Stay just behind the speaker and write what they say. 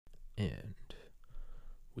And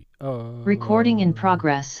we are Recording in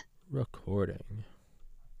progress. recording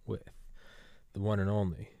with the one and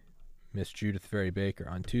only Miss Judyth Ferry Baker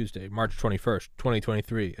on Tuesday, March 21st,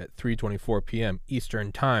 2023 at 3:24 p.m.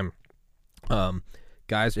 Eastern Time.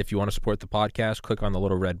 Guys, if you want to support the podcast, click on the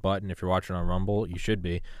little red button. If you're watching on Rumble, you should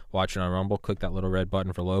be watching on Rumble. Click that little red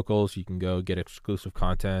button for locals. You can go get exclusive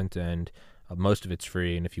content, and most of it's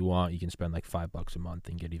free. And if you want, you can spend like $5 a month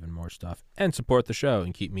and get even more stuff and support the show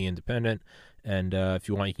and keep me independent. And if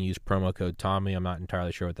you want, you can use promo code Tommy. I'm not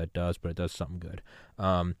entirely sure what that does, but it does something good.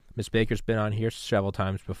 Miss Baker's been on here several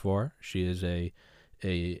times before. She is a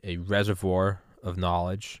reservoir of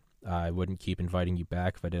knowledge. I wouldn't keep inviting you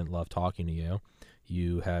back if I didn't love talking to you.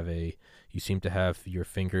 You seem to have your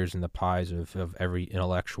fingers in the pies of every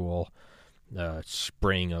intellectual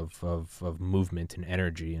spring of movement and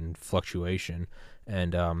energy and fluctuation.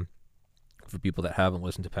 And for people that haven't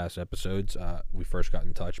listened to past episodes, we first got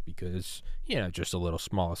in touch because, just a little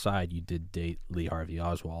small aside, you did date Harvey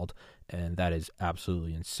Oswald, and that is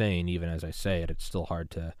absolutely insane. Even as I say it, it's still hard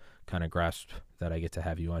to kind of grasp that I get to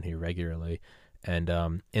have you on here regularly. And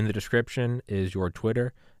in the description is your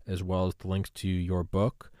Twitter, as well as the links to your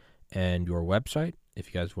book and your website, if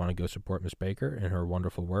you guys want to go support Miss Baker and her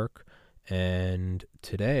wonderful work. And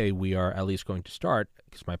today we are at least going to start,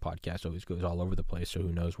 because my podcast always goes all over the place, so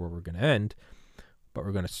who knows where we're going to end. But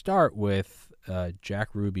we're going to start with Jack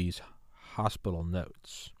Ruby's hospital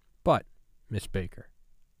notes. But, Miss Baker,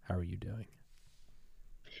 how are you doing?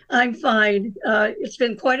 I'm fine. It's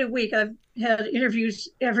been quite a week. I've had interviews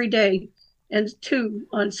every day and two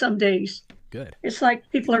on some days. Good. It's like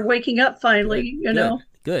people are waking up finally, you know.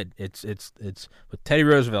 Good. It's what Teddy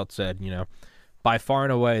Roosevelt said, by far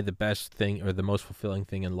and away the best thing or the most fulfilling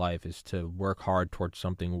thing in life is to work hard towards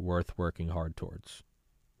something worth working hard towards.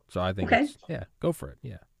 So I think go for it.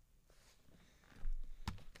 Yeah.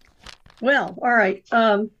 Well, all right.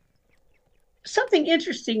 Something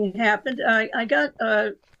interesting happened. I got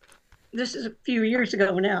this is a few years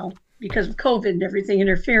ago now because of COVID and everything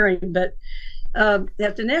interfering, but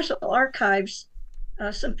at the National Archives,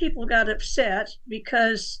 some people got upset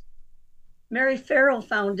because Mary Farrell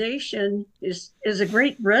Foundation is a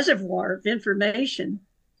great reservoir of information.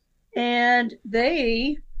 And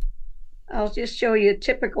I'll just show you a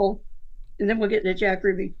typical, and then we'll get into Jack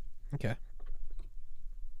Ruby. Okay.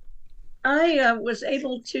 I was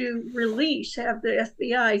able to have the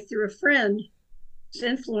FBI, through a friend's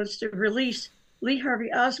influence, to release Lee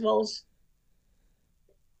Harvey Oswald's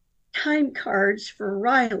time cards for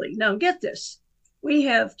Riley. Now get this. We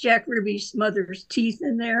have Jack Ruby's mother's teeth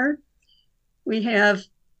in there. We have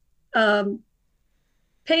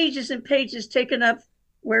pages and pages taken up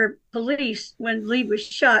where police, when Lee was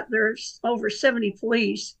shot, there's over 70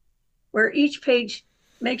 police, where each page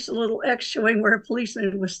makes a little X showing where a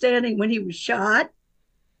policeman was standing when he was shot.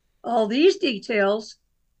 All these details,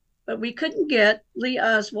 but we couldn't get Lee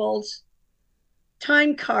Oswald's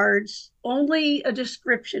time cards, only a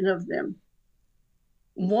description of them.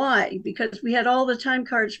 Why? Because we had all the time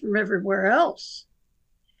cards from everywhere else.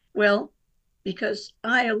 Well, because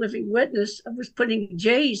I, a living witness, I was putting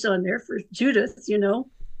J's on there for Judyth,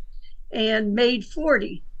 and made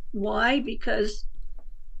 40. Why? Because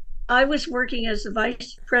I was working as the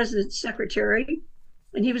vice president's secretary,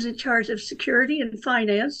 and he was in charge of security and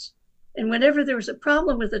finance. And whenever there was a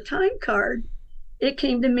problem with a time card, it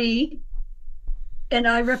came to me, and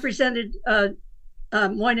I represented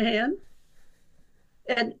Moynihan.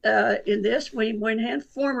 And in this, William Moynihan,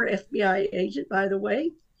 former FBI agent, by the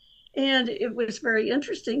way. And it was very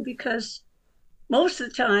interesting because most of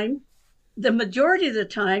the time, the majority of the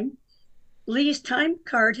time, Lee's time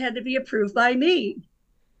card had to be approved by me,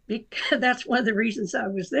 because that's one of the reasons I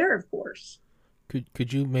was there, of course.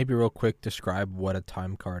 Could you maybe real quick describe what a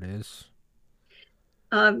time card is?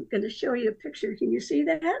 I'm going to show you a picture. Can you see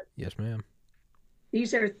that? Yes, ma'am.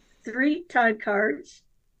 These are 3 time cards.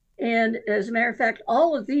 And as a matter of fact,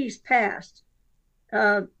 all of these passed.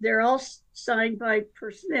 They're all signed by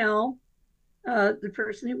personnel, the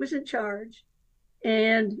person who was in charge.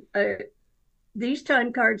 And these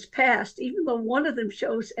time cards passed, even though one of them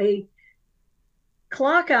shows a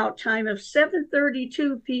clock out time of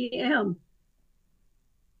 7:32 p.m.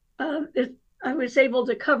 I was able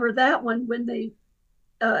to cover that one when they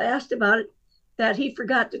asked about it, that he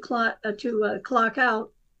forgot to clock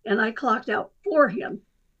out, and I clocked out for him,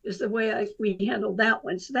 is the way we handled that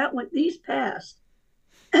one. So that one, these passed.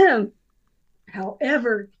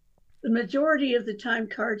 However, the majority of the time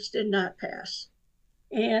cards did not pass.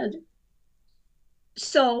 And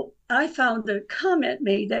so I found the comment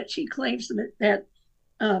made that she claims that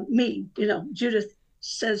Judyth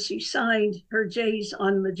says she signed her J's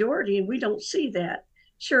on majority, and we don't see that.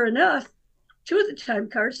 Sure enough, 2 of the time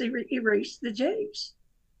cards, they erased the J's.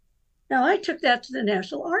 Now, I took that to the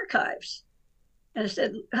National Archives, and I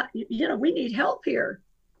said, we need help here.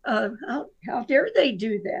 How dare they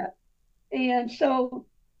do that? And so,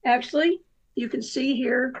 actually, you can see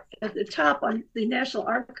here at the top on the National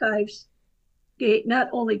Archives not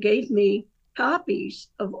only gave me copies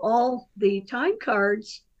of all the time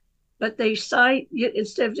cards, but they cite,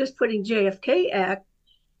 instead of just putting JFK Act,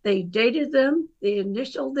 they dated them, they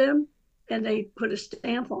initialed them, and they put a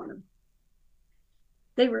stamp on them.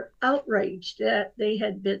 They were outraged that they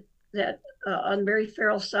had been on Mary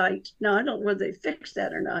Farrell's site. Now, I don't know whether they fixed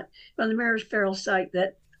that or not, but on the Mary Farrell site,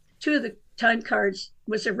 that 2 of the time cards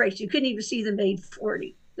was erased. You couldn't even see the May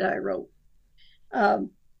 40 that I wrote.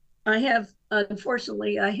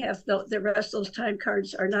 Unfortunately, I have the rest of those time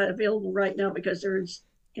cards are not available right now because they're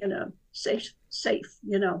in a safe.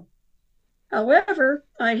 However,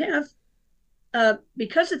 I have,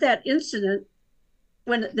 because of that incident,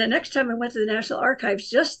 when the next time I went to the National Archives,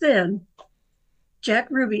 just then, Jack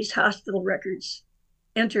Ruby's hospital records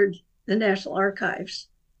entered the National Archives.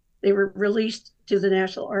 They were released to the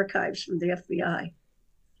National Archives from the FBI.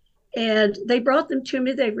 And they brought them to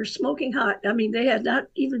me. They were smoking hot. I mean, they had not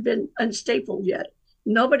even been unstapled yet.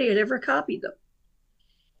 Nobody had ever copied them.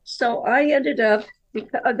 So I ended up,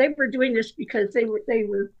 they were doing this because they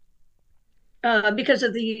were because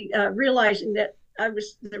of the realizing that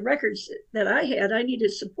the records that I had, I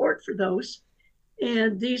needed support for those.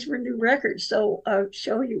 And these were new records. So I'll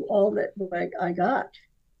show you all that I got.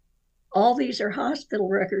 All these are hospital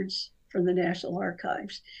records from the National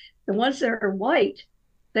Archives. The ones that are white,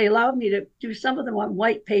 they allowed me to do some of them on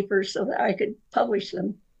white paper so that I could publish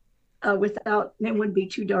them without, they wouldn't be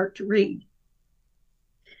too dark to read.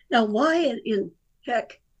 Now, why in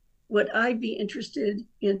heck would I be interested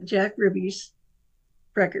in Jack Ruby's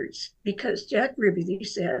records? Because Jack Ruby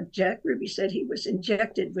said he was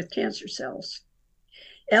injected with cancer cells.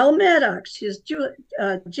 Al Maddox, his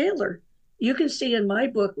jailer, you can see in my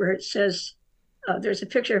book where it says, there's a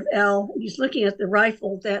picture of Al, he's looking at the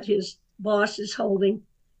rifle that his boss is holding,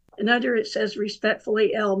 and under it says,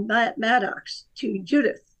 respectfully, Al Maddox to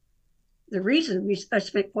Judyth. The reason I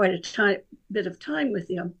spent quite a bit of time with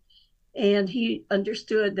him, and he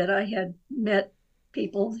understood that I had met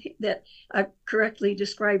people that I correctly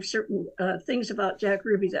described certain things about Jack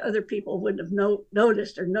Ruby that other people wouldn't have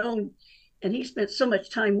noticed or known, and he spent so much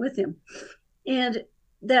time with him. And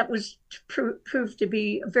that was proved to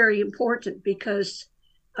be very important because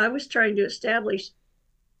I was trying to establish,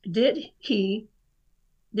 did he,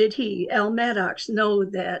 Al Maddox, know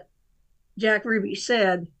that Jack Ruby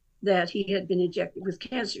said that he had been injected with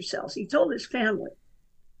cancer cells? He told his family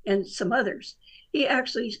and some others. He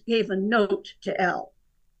actually gave a note to Al.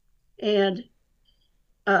 And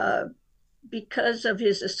because of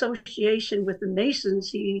his association with the Masons,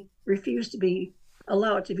 he refused to be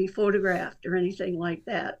allowed to be photographed or anything like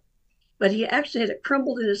that. But he actually had it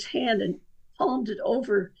crumbled in his hand and palmed it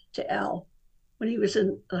over to Al when he was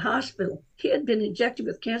in the hospital. He had been injected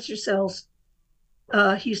with cancer cells,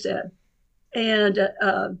 he said. And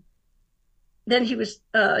then he was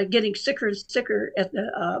getting sicker and sicker at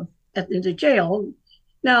the jail.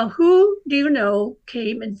 Now, who do you know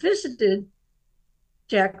came and visited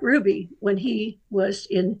Jack Ruby when he was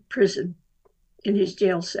in prison in his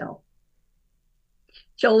jail cell?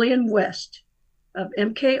 Jolyon West of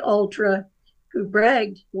MK Ultra, who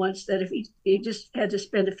bragged once that if he just had to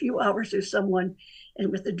spend a few hours with someone,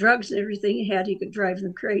 and with the drugs and everything he had, he could drive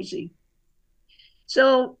them crazy.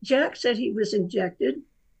 So Jack said he was injected,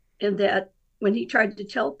 and that when he tried to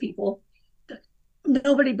tell people,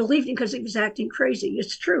 nobody believed him because he was acting crazy.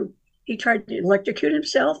 It's true. He tried to electrocute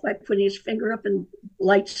himself by putting his finger up in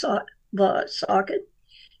light socket.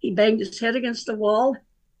 He banged his head against the wall.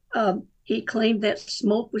 He claimed that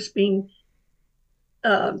smoke was being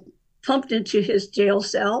pumped into his jail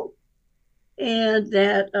cell, and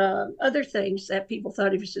that other things that people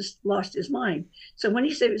thought he was just lost his mind. So when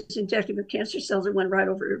he said he was injected with cancer cells, it went right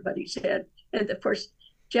over everybody's head. And of course,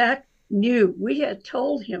 Jack knew. We had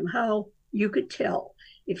told him how you could tell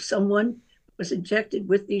if someone was injected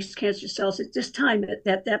with these cancer cells at this time, at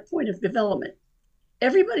that point of development.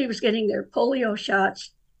 Everybody was getting their polio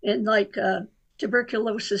shots and like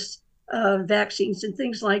tuberculosis vaccines and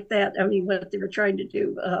things like that. I mean, what they were trying to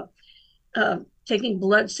do, taking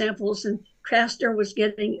blood samples, and Craster was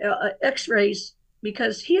getting x-rays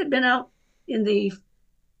because he had been out in the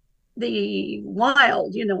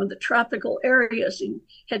wild, in the tropical areas, and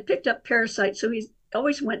had picked up parasites. So he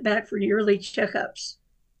always went back for yearly checkups.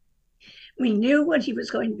 we knew when he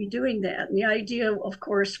was going to be doing that. And the idea, of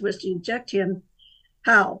course, was to inject him.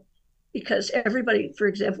 How? Because everybody, for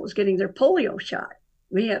example, was getting their polio shot.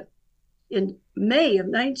 We have in May of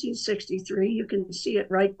 1963, you can see it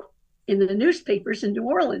right in the newspapers in New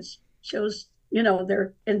Orleans, shows,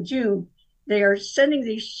 they're in June, they are sending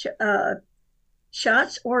these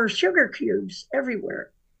shots or sugar cubes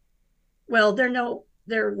everywhere. Well,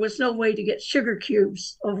 there was no way to get sugar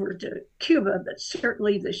cubes over to Cuba, but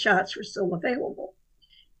certainly the shots were still available.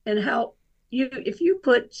 And how if you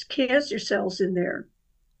put cancer cells in there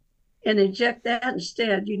and inject that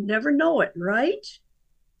instead, you never know it, right?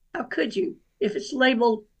 How could you? If it's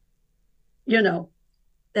labeled,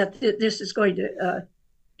 that this is going to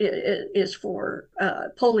is for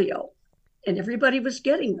polio, and everybody was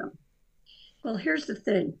getting them. Well, here's the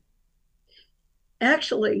thing.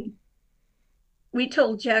 Actually, we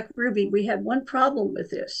told Jack Ruby we had one problem with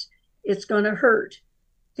this. It's going to hurt.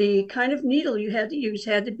 The kind of needle you had to use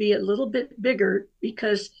had to be a little bit bigger,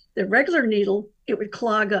 because the regular needle, it would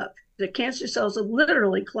clog up. The cancer cells would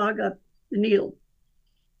literally clog up the needle.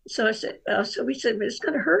 So I said, we said, it's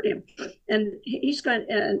going to hurt him, and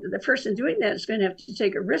and the person doing that is going to have to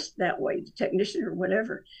take a risk that way, the technician or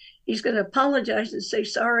whatever. He's going to apologize and say,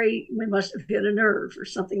 sorry, we must have hit a nerve or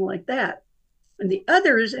something like that. And the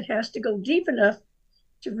other is it has to go deep enough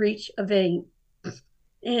to reach a vein.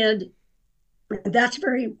 And that's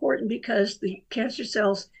very important, because the cancer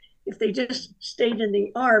cells, if they just stayed in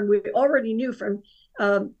the arm, we already knew from,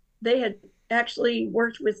 they had actually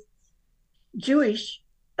worked with Jewish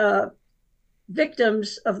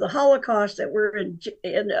victims of the Holocaust that were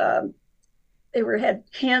had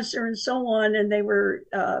cancer and so on, and they were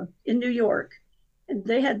in New York, and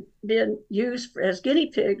they had been used as guinea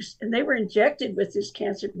pigs, and they were injected with this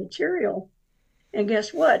cancer material. And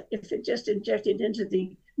guess what? If it just injected into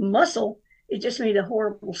the muscle, it just made a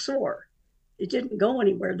horrible sore. It didn't go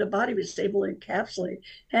anywhere. The body was able to encapsulate,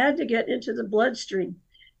 had to get into the bloodstream.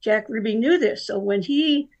 Jack Ruby knew this, so when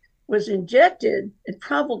he was injected, and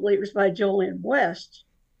probably it was by Jolynn West,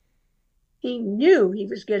 he knew he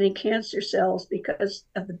was getting cancer cells because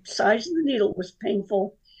of the size of the needle was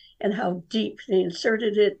painful, and how deep they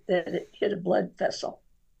inserted it, that it hit a blood vessel.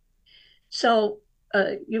 So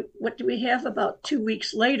what do we have? About 2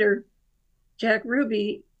 weeks later, Jack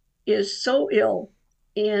Ruby is so ill,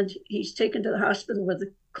 and he's taken to the hospital with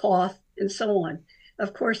a cough and so on.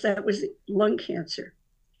 Of course, that was lung cancer.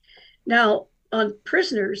 Now, on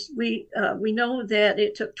prisoners, we know that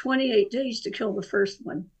it took 28 days to kill the first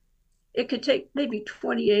one. It could take maybe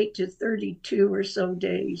 28 to 32 or so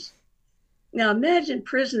days. Now imagine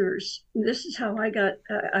prisoners, and this is how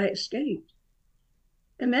I escaped.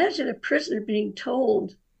 Imagine a prisoner being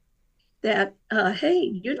told that, hey,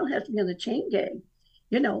 you don't have to be on the chain gang.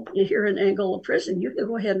 You hear an Angola prison, you can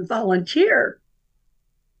go ahead and volunteer.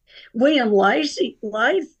 William Livesley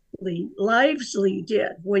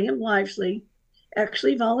did. William Livesley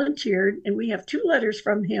actually volunteered, and we have 2 letters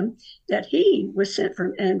from him that he was sent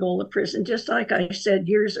from Angola prison, just like I said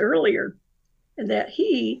years earlier, and that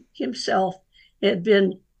he himself had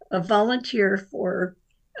been a volunteer for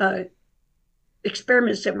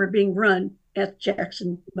experiments that were being run at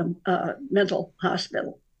Jackson Mental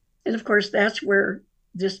Hospital. And of course, that's where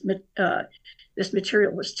this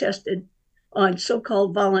material was tested on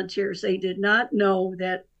so-called volunteers. They did not know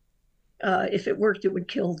that if it worked, it would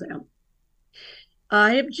kill them.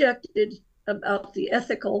 I objected about the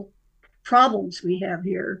ethical problems we have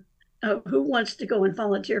here. Who wants to go and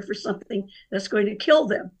volunteer for something that's going to kill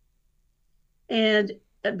them? And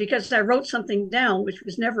because I wrote something down, which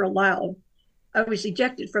was never allowed, I was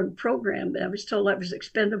ejected from the program. I was told I was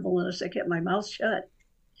expendable unless I kept my mouth shut.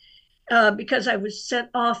 Because I was sent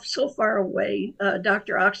off so far away,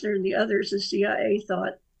 Dr. Oxner and the others, the CIA,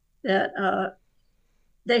 thought that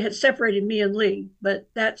they had separated me and Lee, but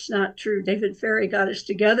that's not true. David Ferry got us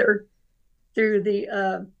together through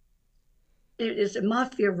it is a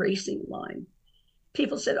mafia racing line.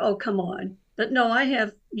 People said, oh, come on. But no,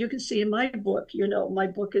 you can see in my book, my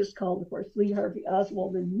book is called, of course, Lee Harvey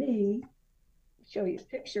Oswald and Me. I'll show you a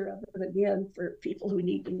picture of it again for people who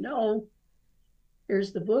need to know.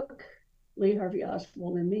 Here's the book, Lee Harvey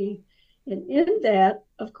Oswald and Me. And in that,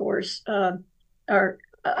 of course, are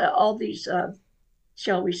all these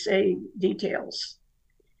shall we say, details.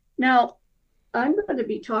 Now, I'm going to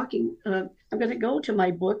be talking, I'm going to go to my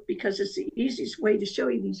book because it's the easiest way to show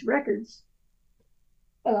you these records.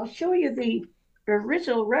 I'll show you the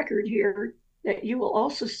original record here that you will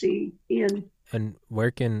also see in. And where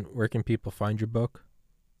can people find your book?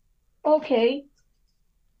 Okay.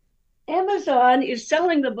 Amazon is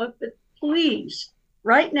selling the book, but please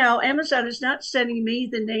Right now, Amazon is not sending me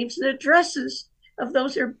the names and addresses of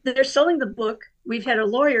those they're selling the book. We've had a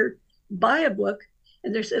lawyer buy a book,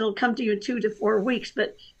 and it'll come to you in 2 to 4 weeks,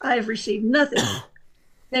 but I have received nothing.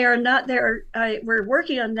 They are not there. We're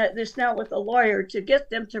working on this now with a lawyer to get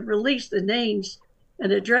them to release the names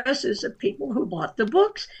and addresses of people who bought the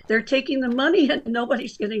books. They're taking the money and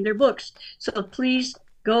nobody's getting their books. So please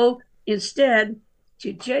go instead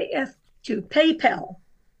to PayPal,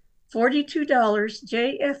 $42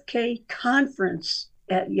 JFK conference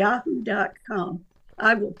at yahoo.com.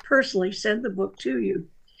 I will personally send the book to you.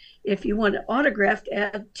 If you want it autographed,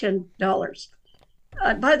 add $10.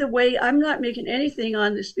 By the way, I'm not making anything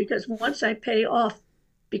on this because once I pay off,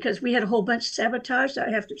 because we had a whole bunch sabotaged, I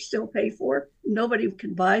have to still pay for. Nobody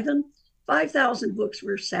can buy them. 5,000 books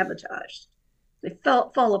were sabotaged. They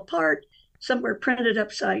fall apart. Some were printed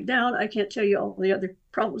upside down. I can't tell you all the other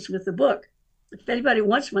problems with the book. If anybody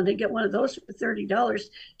wants one, they get one of those for $30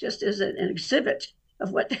 just as an exhibit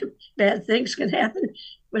of what bad things can happen.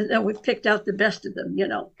 We've picked out the best of them,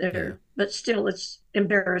 but still it's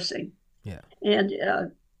embarrassing. Yeah. And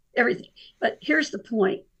everything. But here's the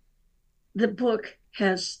point. The book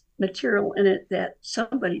has material in it that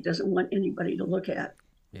somebody doesn't want anybody to look at.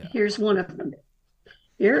 Yeah. Here's one of them.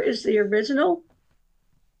 Here is the original.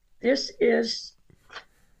 This is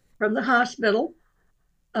from the hospital.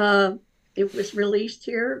 It was released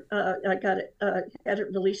here. I got it, had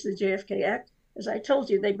it released in the JFK Act. As I told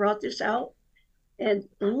you, they brought this out. And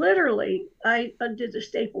literally, I undid the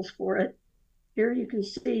staples for it. Here you can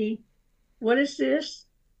see, what is this?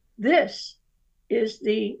 This is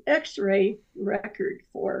the X-ray record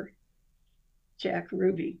for Jack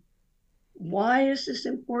Ruby. Why is this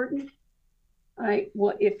important?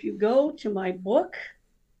 If you go to my book,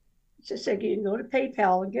 just like you can go to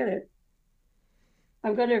PayPal and get it.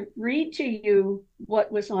 I'm going to read to you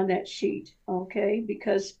what was on that sheet, okay?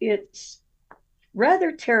 Because it's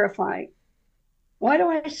rather terrifying. Why do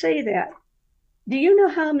I say that? Do you know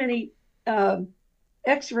how many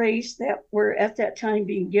X-rays that were at that time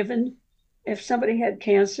being given if somebody had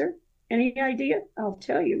cancer? Any idea? I'll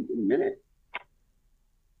tell you in a minute.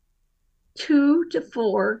 2 to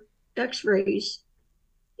 4 X-rays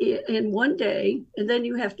in one day, and then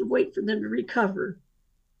you have to wait for them to recover.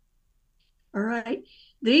 All right.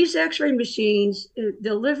 These X-ray machines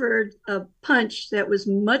delivered a punch that was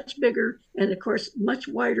much bigger and, of course, much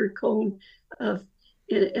wider cone of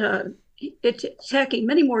attacking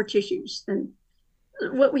many more tissues than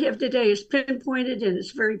what we have today. Is pinpointed and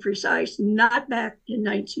it's very precise, not back in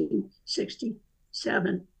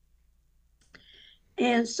 1967.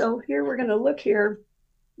 And so here we're going to look here.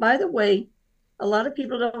 By the way, a lot of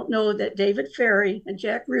people don't know that David Ferry and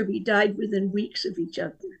Jack Ruby died within weeks of each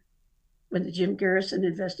other when the Jim Garrison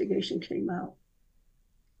investigation came out.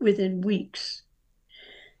 Within weeks.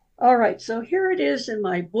 All right, so here it is in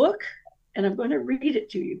my book, and I'm going to read it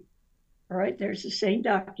to you. All right, there's the same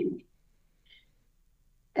document.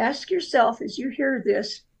 Ask yourself as you hear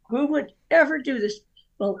this, who would ever do this?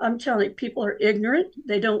 Well, I'm telling you, people are ignorant.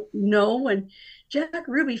 They don't know. When Jack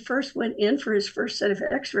Ruby first went in for his first set of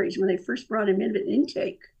X-rays, when they first brought him in at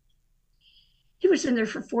intake, he was in there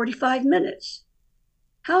for 45 minutes.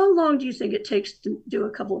 How long do you think it takes to do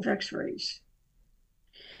a couple of X-rays?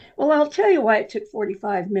 Well, I'll tell you why it took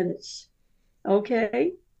 45 minutes,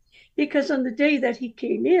 okay? Because on the day that he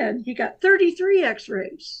came in, he got 33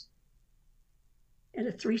 X-rays and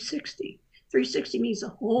a 360. 360 means the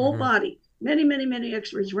whole body. Many, many, many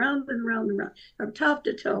X-rays, round and round and round, from top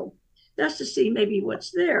to toe. That's to see maybe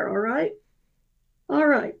what's there, all right? All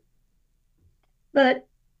right. But,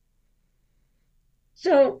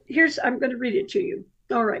 so I'm going to read it to you.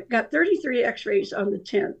 All right, got 33 X-rays on the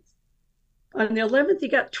 10th. On the 11th, he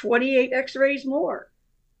got 28 X-rays more.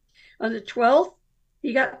 On the 12th,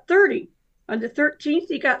 he got 30. On the 13th,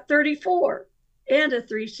 he got 34 and a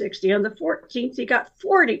 360. On the 14th, he got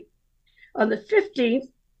 40. On the 15th,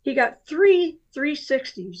 he got 3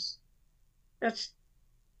 360s. That's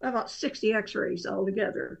about 60 X-rays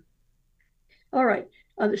altogether. All right.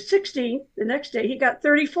 On the 16th, the next day, he got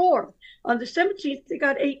 34. On the 17th, he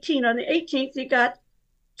got 18. On the 18th, he got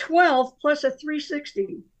 12 plus a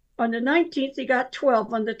 360. On the 19th, he got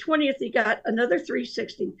 12. On the 20th, he got another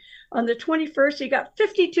 360. On the 21st, he got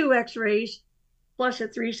 52 X-rays plus a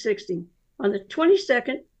 360. On the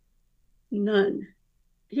 22nd, none.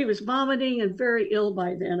 He was vomiting and very ill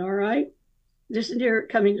by then, all right? This is near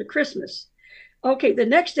coming to Christmas. Okay, the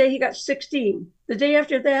next day he got 16. The day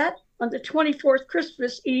after that, on the 24th,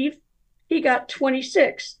 Christmas Eve, he got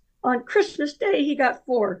 26. On Christmas Day, he got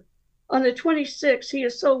 4. On the 26th, he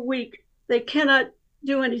is so weak, they cannot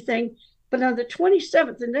do anything. But on the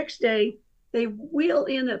 27th, the next day, They wheel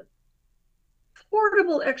in a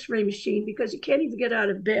portable x-ray machine because he can't even get out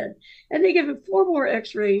of bed. And they give him 4 more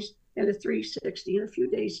x-rays and a 360. In a few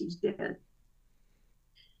days, he's dead.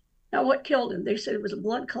 Now, what killed him? They said it was a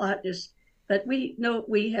blood clot, but we know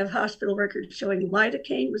we have hospital records showing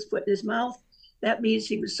lidocaine was put in his mouth. That means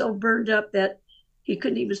he was so burned up that he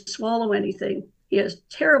couldn't even swallow anything. He has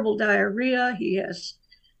terrible diarrhea. He has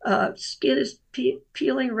skin is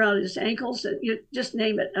peeling around his ankles. You just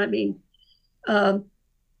name it. I mean,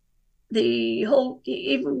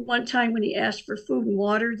 even one time when he asked for food and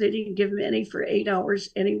water, they didn't give him any for 8 hours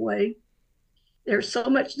anyway. There's so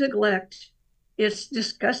much neglect. It's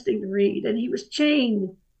disgusting to read. And he was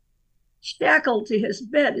chained, shackled to his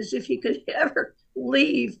bed as if he could ever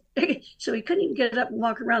leave. So he couldn't even get up and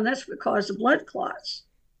walk around. That's what caused the blood clots.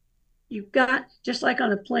 You've got, just like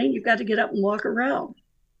on a plane, you've got to get up and walk around.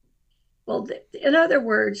 Well, in other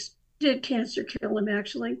words, did cancer kill him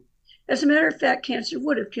actually? As a matter of fact, cancer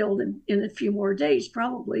would have killed him in a few more days,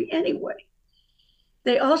 probably anyway.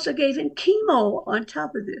 They also gave him chemo on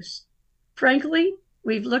top of this. Frankly,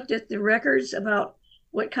 we've looked at the records about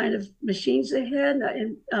what kind of machines they had.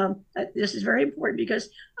 And this is very important because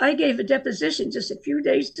I gave a deposition just a few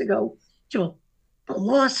days ago to a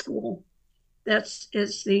law school. It's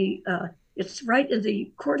right in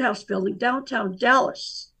the courthouse building, downtown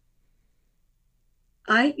Dallas.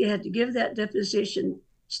 I had to give that deposition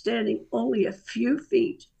standing only a few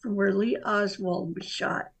feet from where Lee Oswald was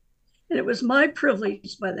shot. And it was my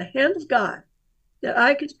privilege by the hand of God that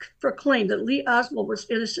I could proclaim that Lee Oswald was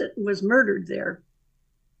innocent and was murdered there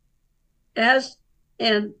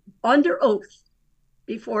and under oath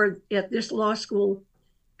before at this law school.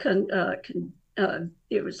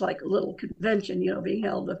 It was like a little convention, being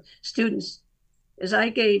held of students, as I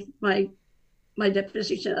gave my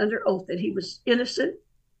deposition under oath that he was innocent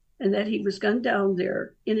and that he was gunned down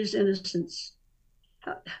there in his innocence.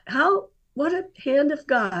 What a hand of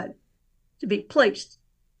God to be placed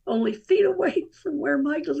only feet away from where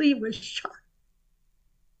Mike Lee was shot.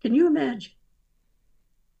 Can you imagine?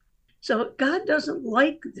 So God doesn't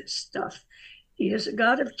like this stuff. He is a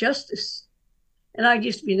God of justice. And I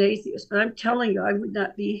used to be an atheist, but I'm telling you, I would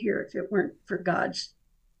not be here if it weren't for God's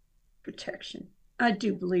protection. I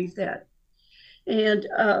do believe that. And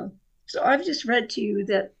so I've just read to you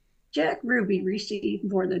that Jack Ruby received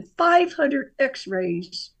more than 500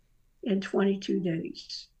 x-rays in 22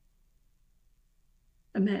 days.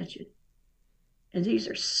 Imagine. And these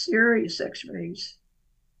are serious x-rays,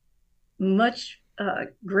 much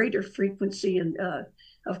greater frequency and,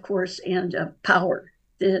 of course, and power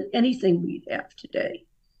than anything we have today.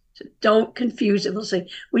 So don't confuse it. They'll say,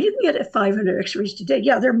 well, you can get 500 x-rays today.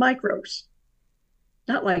 Yeah, they're micros,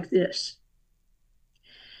 not like this.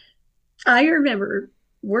 I remember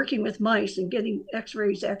working with mice and getting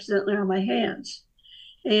x-rays accidentally on my hands.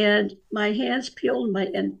 And my hands peeled,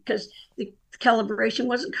 and because the calibration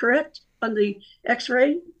wasn't correct on the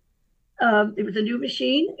x-ray. It was a new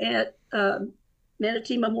machine at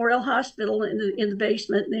Manatee Memorial Hospital in the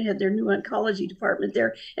basement, and they had their new oncology department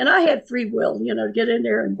there. And I had free will, to get in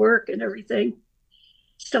there and work and everything.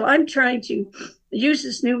 So I'm trying to use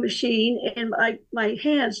this new machine, and my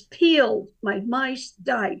hands peeled. My mice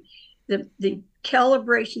died. The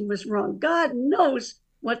calibration was wrong. God knows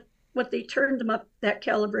what they turned them up, that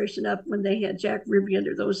calibration up, when they had Jack Ruby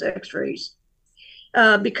under those x-rays.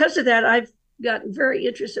 Because of that, I've gotten very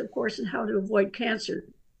interested, of course, in how to avoid cancer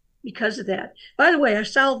because of that. By the way, I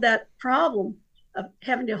solved that problem of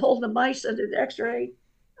having to hold the mice under the x-ray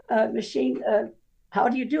machine. How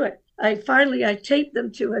do you do it? I taped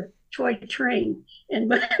them to a toy train and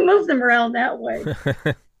moved them around that way.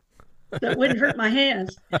 So it wouldn't hurt my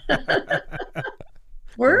hands.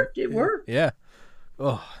 Worked. It worked. Yeah.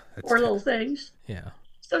 Oh, Poor little things. Yeah.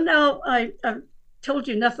 So now I've told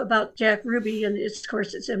you enough about Jack Ruby, and of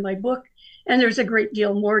course it's in my book. And there's a great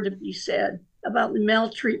deal more to be said about the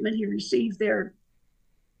maltreatment he received there.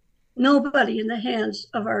 Nobody in the hands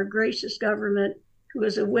of our gracious government who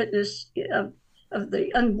is a witness of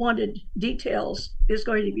the unwanted details is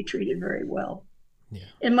going to be treated very well. Yeah.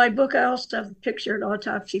 In my book, I also have a picture, an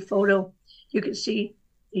autopsy photo. You can see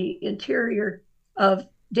the interior of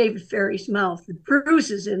David Ferry's mouth, the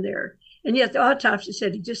bruises in there. And yet the autopsy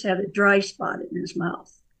said he just had a dry spot in his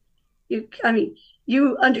mouth.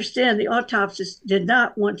 You understand the autopsist did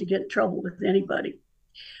not want to get in trouble with anybody.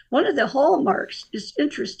 One of the hallmarks is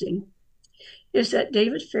interesting, is that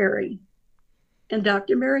David Ferry and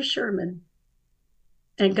Dr. Mary Sherman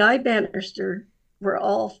and Guy Bannister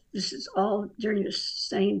this is all during the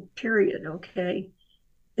same period, okay?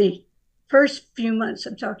 The first few months,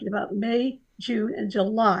 I'm talking about May, June, and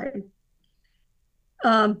July,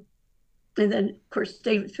 And then, of course,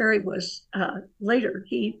 David Ferry was later.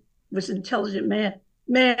 He was an intelligent man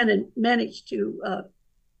and managed to,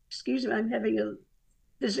 excuse me, I'm having a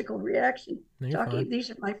physical reaction. No, you're fine.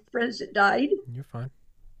 These are my friends that died. You're fine.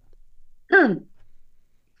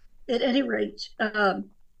 At any rate,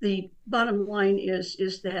 the bottom line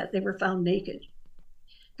is that they were found naked.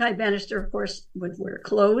 Guy Bannister, of course, would wear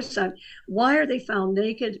clothes. Why are they found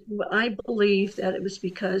naked? I believe that it was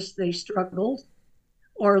because they struggled,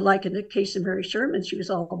 or like in the case of Mary Sherman, she was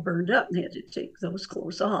all burned up and they had to take those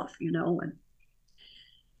clothes off, you know. And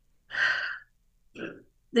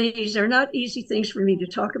these are not easy things for me to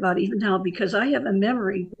talk about even now, because I have a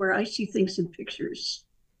memory where I see things in pictures.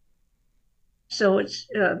 So it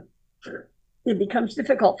becomes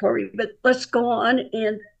difficult for me. But let's go on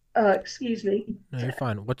and excuse me. No, you're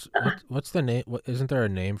fine. What's the name? Isn't there a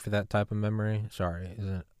name for that type of memory? Sorry, is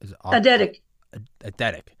it Eidetic?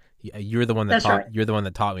 Eidetic. You're the one that taught. Right. You're the one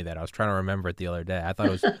that taught me that. I was trying to remember it the other day. I thought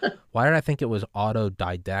it was. Why did I think it was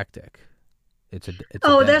autodidactic? It's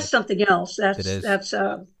oh, that's something else. That's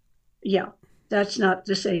yeah, that's not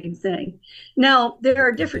the same thing. Now there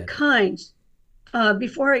are different kinds.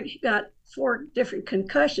 Before I got 4 different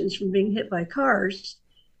concussions from being hit by cars,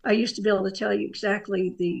 I used to be able to tell you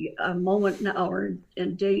exactly the moment and hour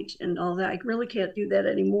and date and all that. I really can't do that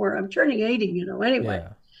anymore. I'm turning 80, you know, anyway.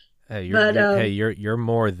 Yeah. Hey, you're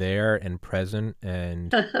more there and present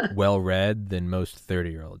and well read than most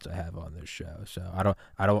 30-year-olds I have on this show. So I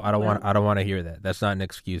don't want to hear that. That's not an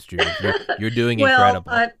excuse, Judyth. You're doing incredible.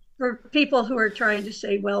 For people who are trying to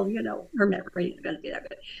say, well, you know, her memory is going to be that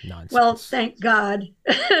good. Nonsense. Well, thank God.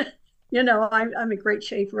 You know, I'm in great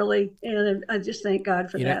shape, really, and I just thank God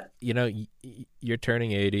for that. You know, you're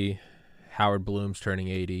turning 80. Howard Bloom's turning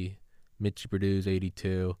 80. Mitzi Perdue's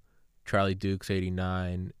 82. Charlie Duke's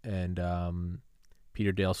 89, and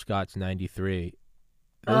Peter Dale Scott's 93.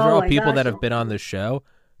 Those are all people that have been on this show,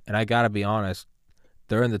 and I gotta be honest,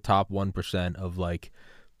 they're in the top 1% of like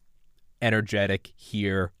energetic,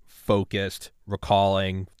 here, focused,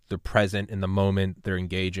 recalling, they're present in the moment, they're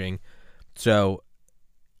engaging. So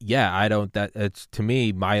yeah, it's to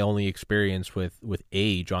me my only experience with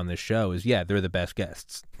age on this show is they're the best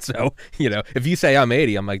guests. So, you know, if you say I'm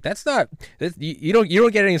 80, I'm like, you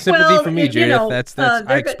don't get any sympathy from me, Judyth. You know, that's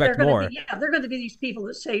I expect more. They're going to be these people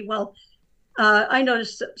that say, well, I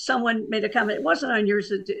noticed someone made a comment. It wasn't on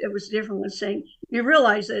yours. It was a different one, saying you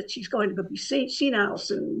realize that she's going to be senile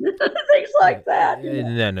soon, things like that.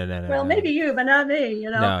 No. Well, maybe you, but not me.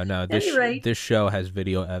 You know. No. This show has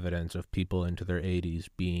video evidence of people into their 80s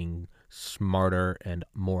being smarter and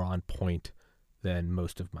more on point than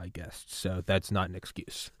most of my guests. So that's not an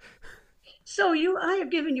excuse. So I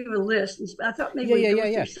have given you a list, and I thought maybe we'd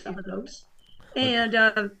go through some of those,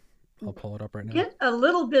 and. I'll pull it up right now. Get a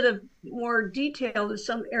little bit of more detail in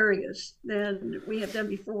some areas than we have done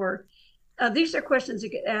before. These are questions that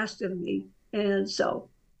get asked of me, and so.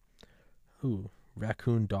 Ooh,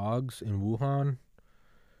 raccoon dogs in Wuhan?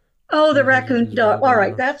 Oh, the raccoon dog. All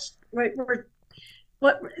right, that's right.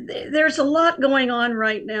 There's a lot going on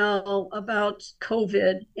right now about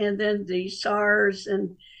COVID, and then the SARS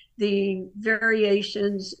and the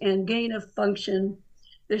variations and gain of function.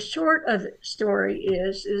 The short of the story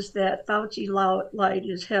is that Fauci lied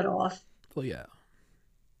his head off. Well, yeah.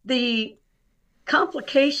 The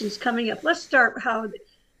complications coming up. Let's start how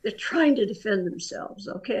they're trying to defend themselves,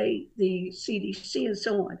 okay? The CDC and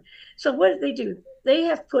so on. So what do? They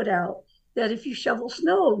have put out that if you shovel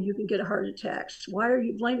snow, you can get a heart attack. Why are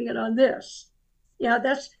you blaming it on this? Yeah,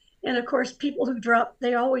 and of course, people who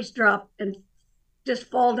they always drop and just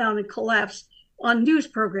fall down and collapse on news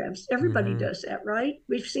programs. Everybody does that, right?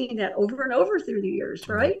 We've seen that over and over through the years,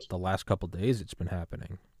 right? The last couple of days it's been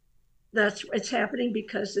happening. It's happening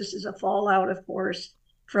because this is a fallout, of course,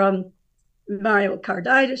 from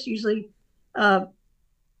myocarditis, usually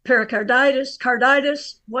pericarditis,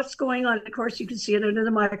 carditis. What's going on? Of course, you can see it under the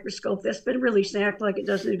microscope. That's been released and act like it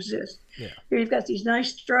doesn't exist. Yeah. Here you've got these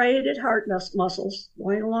nice striated heart muscles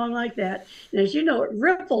going along like that. And as you know, it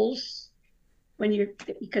ripples when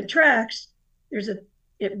it contracts.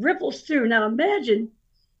 It ripples through. Now imagine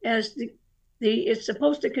as it's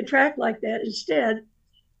supposed to contract like that. Instead,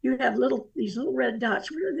 you have these little red dots.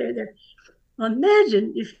 Where are they there? Well,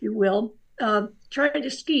 imagine, if you will, trying to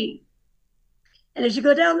ski. And as you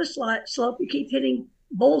go down the slope, you keep hitting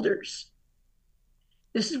boulders.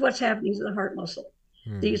 This is what's happening to the heart muscle.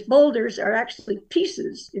 These boulders are actually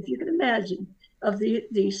pieces, if you can imagine, of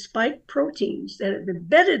the spike proteins that have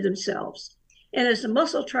embedded themselves. And as the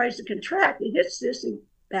muscle tries to contract, it hits this and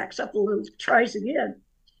backs up a little, tries again,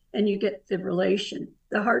 and you get fibrillation.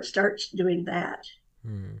 The heart starts doing that.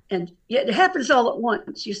 And yet it happens all at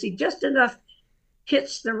once. You see, just enough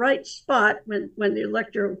hits the right spot when the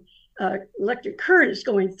electric current is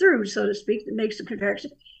going through, so to speak, that makes the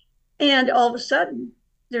contraction. And all of a sudden,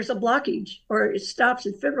 there's a blockage, or it stops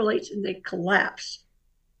and fibrillates, and they collapse.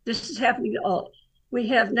 This is happening to all. We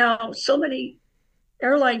have now so many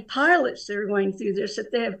airline pilots that are going through this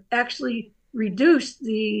that they have actually reduced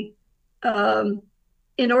the,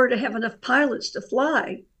 in order to have enough pilots to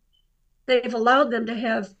fly, they've allowed them to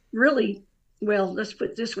have really, well, let's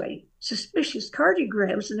put it this way, suspicious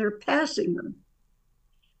cardiograms, and they're passing them.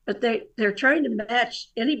 But they're trying to match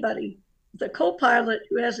anybody, the co-pilot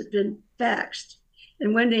who hasn't been vaxxed.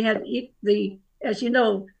 And when they had as you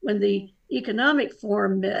know, when the Economic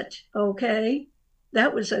Forum met, okay,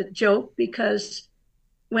 that was a joke, because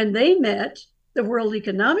when they met, the World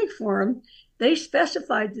Economic Forum, they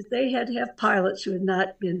specified that they had to have pilots who had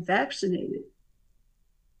not been vaccinated.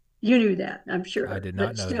 You knew that, I'm sure. I did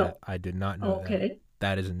not know that. I did not know that. Okay.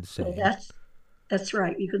 That is insane. Well, that's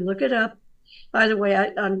right. You can look it up. By the way,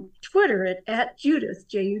 on Twitter at Judyth,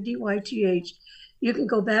 Judyth, you can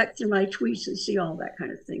go back through my tweets and see all that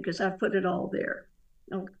kind of thing, because I've put it all there,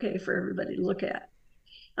 okay, for everybody to look at.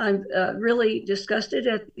 I'm really disgusted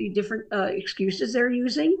at the different excuses they're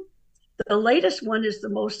using. The latest one is the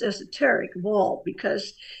most esoteric of all,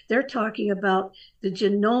 because they're talking about the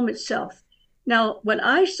genome itself. Now, when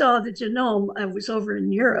I saw the genome, I was over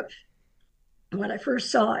in Europe when I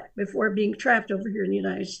first saw it, before being trapped over here in the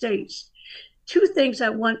United States. Two things I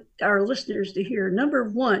want our listeners to hear. Number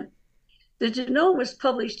one, the genome was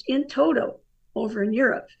published in toto over in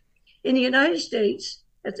Europe. In the United States,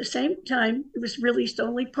 at the same time, it was released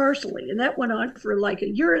only partially, and that went on for like a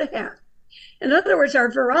year and a half. In other words, our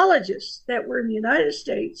virologists that were in the United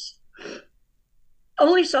States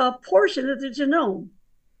only saw a portion of the genome.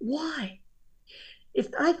 Why?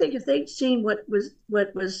 I think if they'd seen what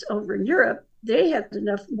was over in Europe, they had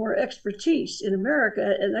enough more expertise in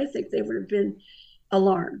America, and I think they would have been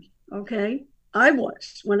alarmed. Okay, I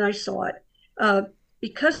was when I saw it.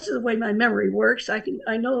 Because of the way my memory works, I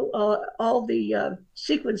know all the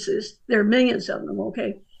sequences. There are millions of them.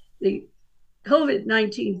 Okay, the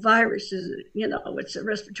COVID-19 virus is, it's a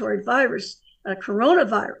respiratory virus, a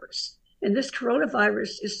coronavirus, and this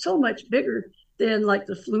coronavirus is so much bigger than like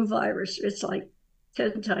the flu virus. It's like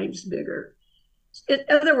 10 times bigger. In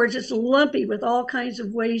other words, it's lumpy with all kinds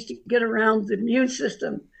of ways to get around the immune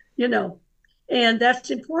system, and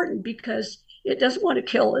that's important because it doesn't want to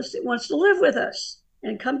kill us. It wants to live with us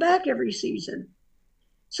and come back every season.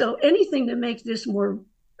 So anything to make this more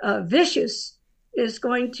vicious is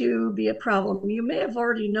going to be a problem. You may have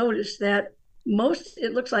already noticed that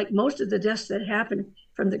it looks like most of the deaths that happened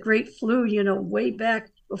from the Great Flu, way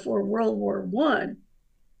back before World War I, it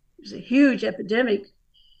was a huge epidemic,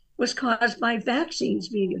 was caused by vaccines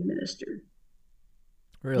being administered.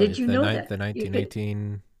 Really? Did you know that? The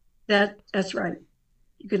 1918... That's right.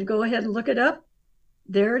 You can go ahead and look it up.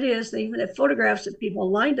 There it is. They even have photographs of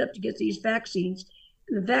people lined up to get these vaccines,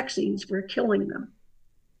 and the vaccines were killing them.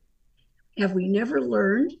 Have we never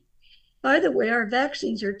learned? By the way, our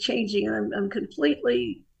vaccines are changing, and I'm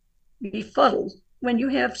completely befuddled when you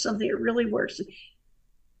have something that really works.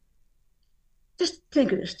 Just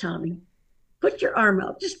think of this, Tommy. Put your arm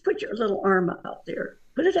out. Just put your little arm out there.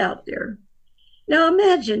 Put it out there. Now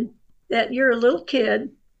imagine that you're a little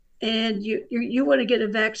kid and you want to get a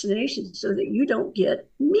vaccination so that you don't get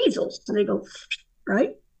measles. And they go,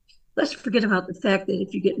 right? Let's forget about the fact that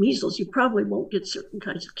if you get measles, you probably won't get certain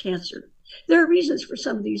kinds of cancer. There are reasons for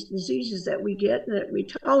some of these diseases that we get that we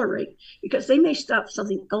tolerate, because they may stop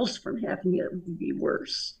something else from happening that would be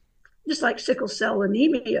worse. Just like sickle cell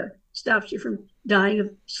anemia stops you from dying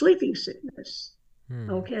of sleeping sickness.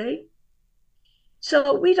 Okay?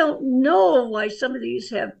 So we don't know why some of these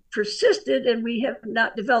have persisted, and we have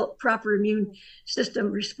not developed proper immune system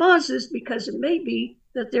responses, because it may be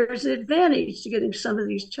that there's an advantage to getting some of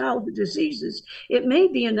these childhood diseases. It may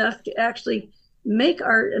be enough to actually make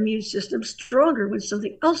our immune system stronger when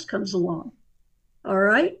something else comes along. All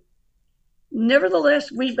right?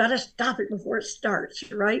 Nevertheless, we've got to stop it before it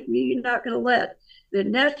starts, right? We're not going to let the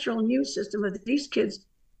natural immune system of these kids,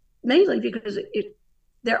 mainly because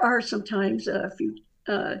there are sometimes a few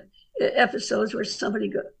episodes where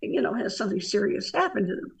somebody has something serious happen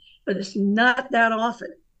to them, but it's not that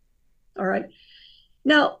often. All right.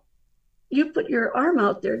 Now, you put your arm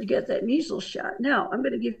out there to get that measles shot. Now, I'm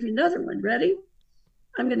going to give you another one. Ready?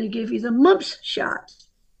 I'm going to give you the mumps shot.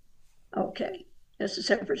 Okay. That's a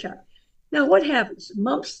separate shot. Now, what happens?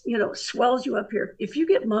 Mumps, swells you up here. If you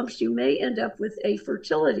get mumps, you may end up with a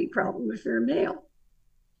fertility problem if you're a male.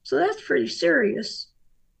 So that's pretty serious.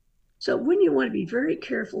 So when you want to be very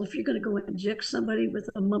careful if you're going to go inject somebody with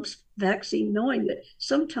a mumps vaccine, knowing that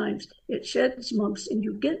sometimes it sheds mumps and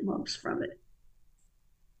you get mumps from it.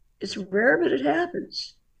 It's rare, but it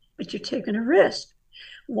happens. But you're taking a risk.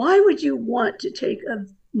 Why would you want to take a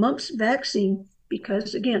mumps vaccine?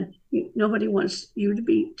 Because again, nobody wants you to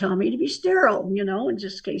be, Tommy, to be sterile, in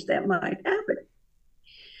just case that might happen.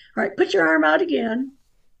 All right, put your arm out again.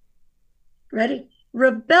 Ready?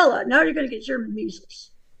 Rubella. Now you're going to get German measles.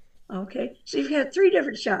 Okay, so you've had 3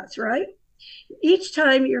 different shots, right? Each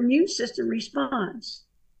time your immune system responds.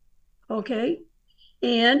 Okay,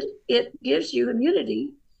 and it gives you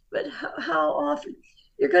immunity, but how often?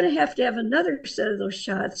 You're going to have another set of those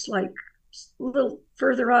shots, like a little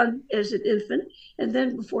further on as an infant, and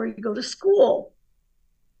then before you go to school.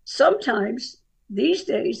 Sometimes these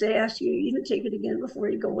days they ask you to even take it again before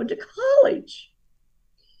you go into college.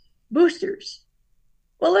 Boosters.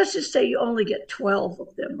 Well, let's just say you only get 12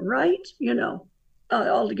 of them, right?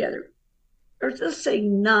 Altogether. Or let's say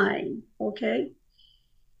 9, okay?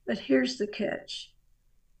 But here's the catch.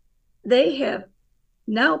 They have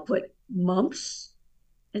now put mumps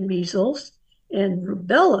and measles and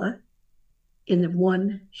rubella in the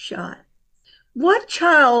one shot. What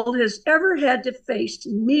child has ever had to face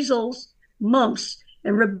measles, mumps,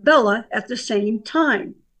 and rubella at the same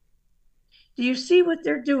time? Do you see what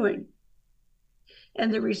they're doing?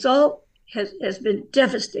 And the result has been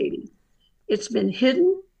devastating. It's been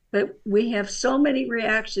hidden, but we have so many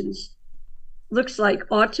reactions. Looks like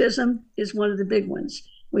autism is one of the big ones.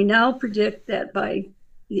 We now predict that by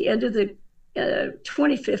the end of the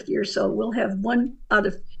 2050 or so, we'll have 1 out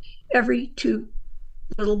of every 2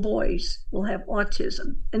 little boys will have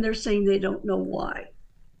autism. And they're saying they don't know why.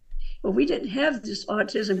 Well, we didn't have this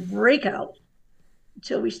autism breakout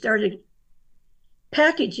until we started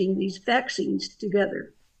packaging these vaccines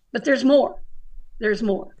together. But there's more. There's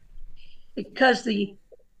more. Because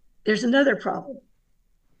there's another problem.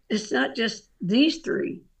 It's not just these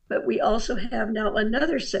 3, but we also have now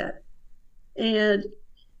another set. And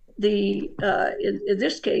in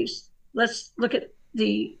this case, let's look at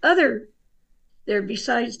the other. There,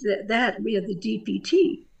 besides that, we have the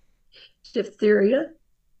DPT, diphtheria,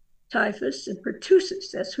 typhus, and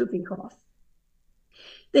pertussis. That's whooping cough.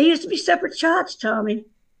 They used to be separate shots, Tommy.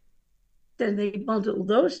 Then they bundled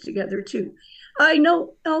those together too. I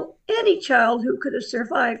know any child who could have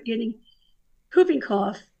survived getting whooping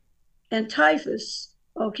cough and typhus,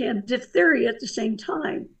 and diphtheria at the same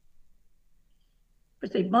time.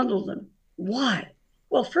 But they bundled them. Why?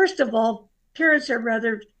 Well, first of all, parents are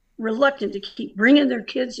rather reluctant to keep bringing their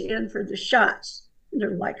kids in for the shots. And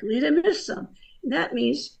they're likely to miss some. And that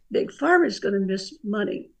means Big Pharma is going to miss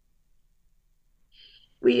money.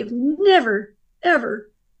 We have never,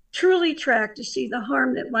 ever truly tracked to see the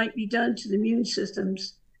harm that might be done to the immune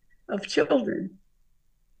systems of children.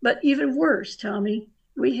 But even worse, Tommy,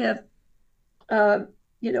 we have,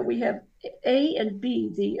 we have A and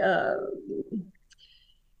B,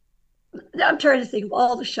 I'm trying to think of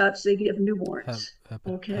all the shots they give newborns.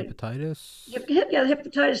 Hepatitis? Yeah,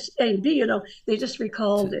 hepatitis A and B, they just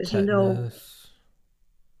recalled, as you know.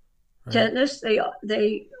 Right? Tetanus,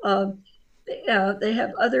 they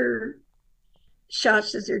have other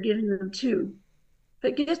shots that they're giving them too.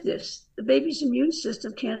 But get this, the baby's immune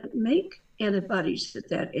system can't make antibodies at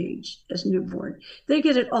that age as newborn. They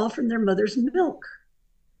get it all from their mother's milk.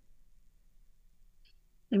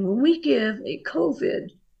 And when we give a COVID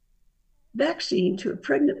vaccine to a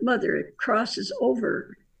pregnant mother, it crosses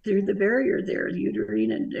over through the barrier there, the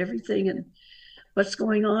uterine and everything, and what's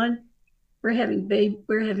going on. We're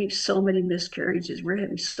having so many miscarriages. We're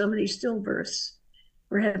having so many stillbirths.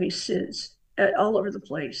 We're having SIDS all over the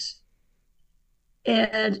place.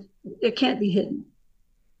 And it can't be hidden.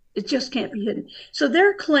 It just can't be hidden. So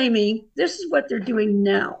they're claiming, this is what they're doing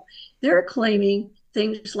now. They're claiming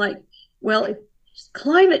things like, well,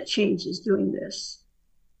 climate change is doing this.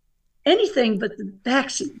 Anything but the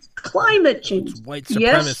vaccines. Climate change. It's white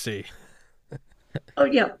supremacy. Yes. Oh,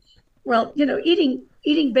 yeah. Well,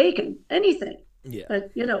 eating bacon, anything. Yeah.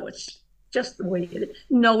 But, it's just the way it is.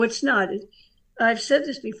 No, it's not. I've said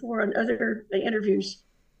this before on other interviews.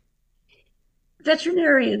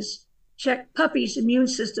 Veterinarians check puppies' immune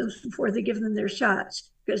systems before they give them their shots,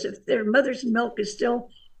 because if their mother's milk is still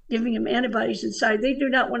giving them antibodies inside, they do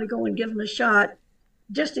not want to go and give them a shot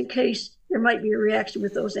just in case there might be a reaction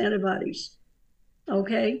with those antibodies.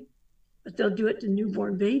 Okay? But they'll do it to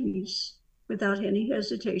newborn babies without any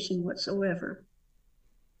hesitation whatsoever,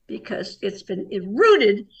 because it's been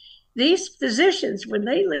rooted. These physicians, when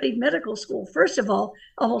they leave medical school, first of all,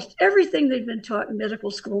 almost everything they've been taught in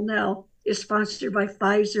medical school now is sponsored by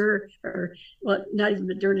Pfizer or, well, not even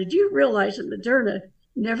Moderna. Do you realize that Moderna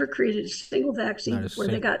never created a single vaccine before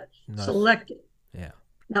they got selected? Yeah.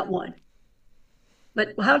 Not one.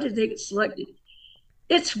 But how did they get selected?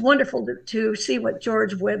 It's wonderful to see what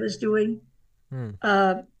George Webb is doing.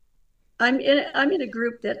 I'm in a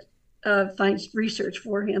group that finds research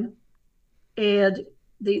for him, and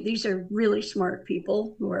these are really smart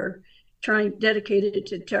people who are dedicated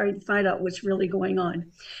to trying to find out what's really going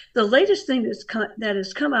on. The latest thing that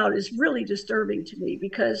has come out is really disturbing to me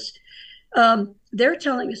because they're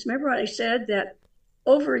telling us. Remember what I said, that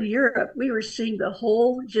over in Europe we were seeing the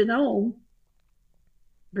whole genome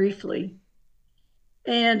briefly,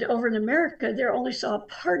 and over in America they only saw a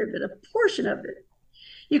part of it, a portion of it.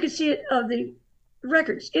 You can see it of the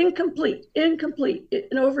records, incomplete, and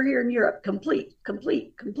over here in Europe, complete.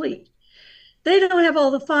 They don't have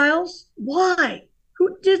all the files. Why?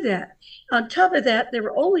 Who did that? On top of that, they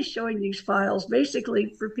were only showing these files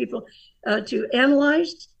basically for people to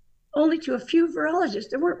analyze, only to a few virologists.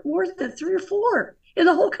 There weren't more than 3 or 4 in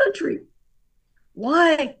the whole country.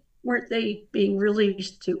 Why weren't they being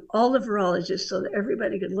released to all the virologists so that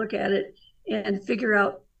everybody could look at it and figure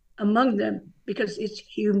out among them? Because it's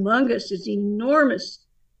humongous, it's enormous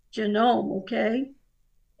genome, okay?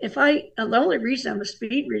 The only reason I'm a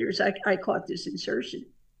speed reader is I caught this insertion.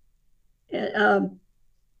 And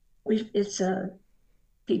it's a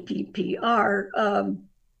PPPR.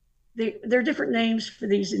 There are different names for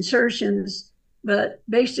these insertions, but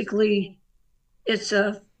basically it's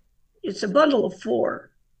a bundle of 4.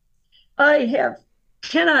 I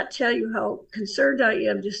cannot tell you how concerned I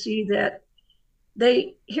am to see that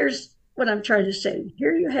here's what I'm trying to say.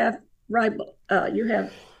 Here you have you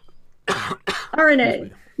have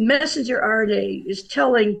RNA, messenger RNA is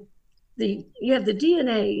telling you have the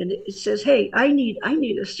DNA, and it says, hey, I need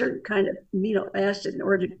a certain kind of amino acid in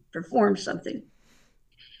order to perform something.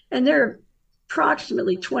 And there are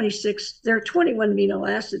approximately 26, there are 21 amino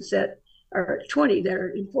acids that are 20 that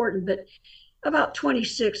are important, but about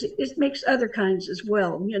 26, it makes other kinds as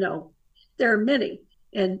well. There are many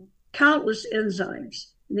and countless enzymes.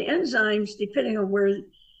 And the enzymes, depending on where,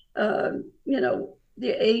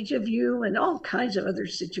 the age of you and all kinds of other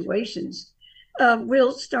situations,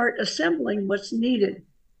 will start assembling what's needed.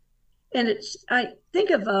 And I think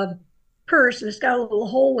of a purse, and it's got a little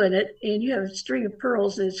hole in it, and you have a string of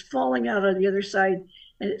pearls, and it's falling out on the other side,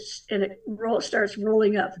 and it starts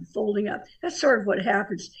rolling up and folding up. That's sort of what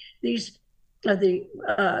happens. The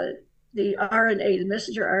RNA, the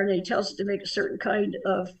messenger RNA, tells it to make a certain kind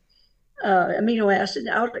of amino acid,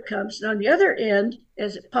 and out it comes. And on the other end,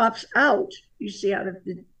 as it pops out, you see out of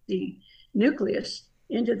the nucleus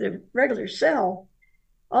into the regular cell,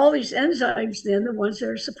 all these enzymes, then the ones that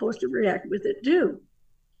are supposed to react with it, do.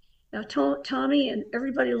 Now, Tommy and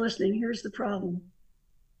everybody listening, here's the problem.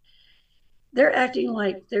 They're acting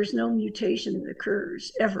like there's no mutation that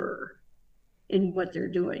occurs ever in what they're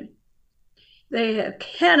doing. They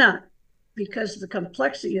cannot, because of the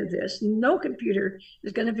complexity of this. No computer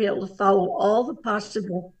is going to be able to follow all the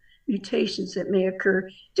possible mutations that may occur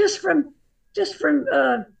just from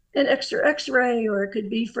an extra X-ray, or it could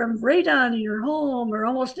be from radon in your home, or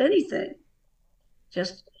almost anything.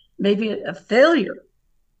 Just maybe a failure,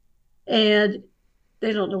 and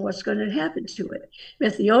they don't know what's going to happen to it.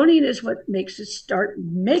 Methionine is what makes it start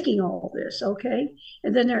making all this, okay?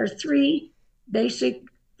 And then there are 3 basic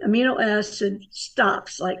amino acid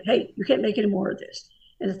stops, like, hey, you can't make any more of this.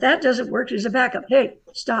 And if that doesn't work, there's a backup. Hey,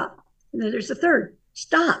 stop. And then there's a 3rd,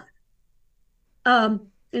 stop.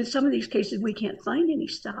 In some of these cases, we can't find any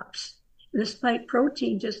stops. And the spike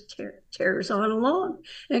protein just tears on along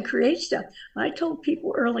and creates stuff. I told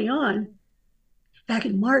people early on, back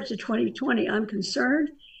in March of 2020, I'm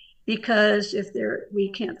concerned because if we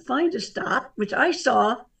can't find a stop, which I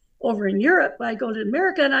saw over in Europe, I go to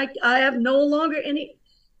America and I have no longer any.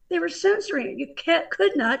 They were censoring it. You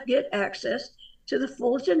could not get access to the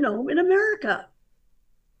full genome in America.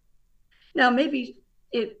 Now, maybe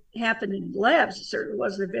it happened in labs. It certainly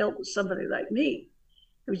wasn't available to somebody like me,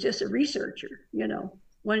 who was just a researcher,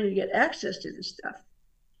 wanting to get access to this stuff.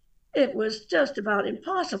 It was just about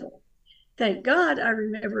impossible. Thank God I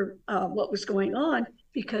remember what was going on,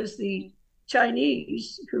 because the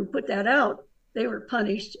Chinese who put that out, they were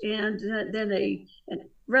punished, and then a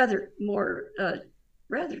rather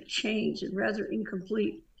changed and rather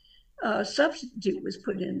incomplete substitute was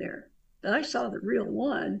put in there. But I saw the real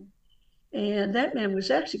one, and that man was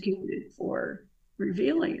executed for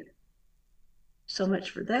revealing it. So much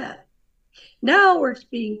for that. Now we're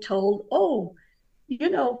being told, oh,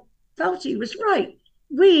 Fauci was right.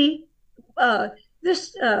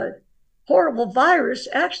 horrible virus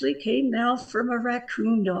actually came now from a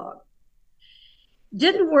raccoon dog.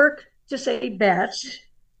 Didn't work to say bats,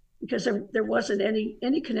 because there wasn't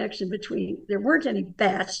any connection between, there weren't any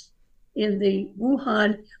bats in the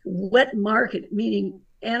Wuhan wet market, meaning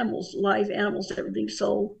animals, live animals that were being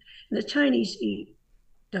sold. And the Chinese eat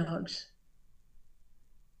dogs.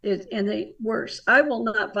 And they worse. I will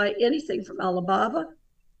not buy anything from Alibaba.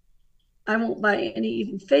 I won't buy any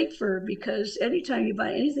even fake fur, because anytime you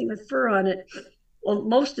buy anything with fur on it, well,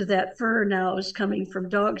 most of that fur now is coming from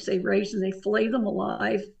dogs they raise and they fillet them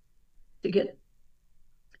alive to get.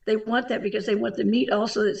 They want that because they want the meat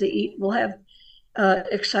also that they eat will have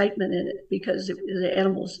excitement in it, because the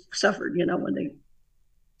animals suffered, when they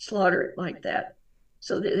slaughter it like that.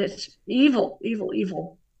 So it's evil, evil,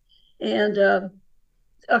 evil. And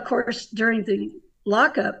of course, during the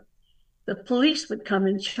lockup, the police would come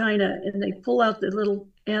in China and they pull out the little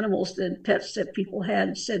animals, the pets that people had,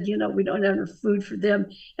 and said, we don't have enough food for them.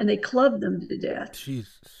 And they clubbed them to death.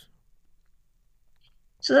 Jesus.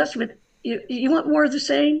 So that's what you want more of the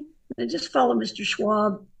same? Then just follow Mr.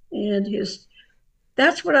 Schwab and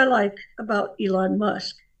that's what I like about Elon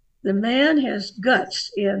Musk. The man has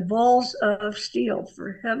guts and balls of steel,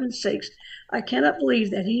 for heaven's sakes. I cannot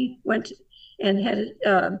believe that he went and had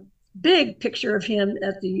a big picture of him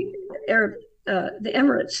at the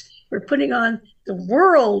Emirates. We're putting on the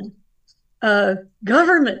World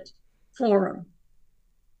Government Forum.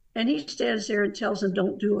 And he stands there and tells them,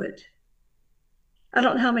 don't do it. I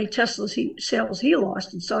don't know how many Tesla sales he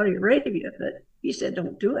lost in Saudi Arabia, but he said,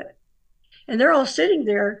 don't do it. And they're all sitting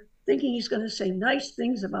there thinking he's going to say nice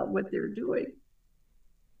things about what they're doing.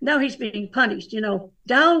 Now he's being punished,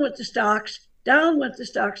 down with the stocks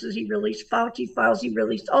as he released Fauci files, he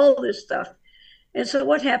released all this stuff. And so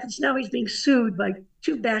what happens now, he's being sued by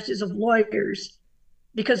 2 batches of lawyers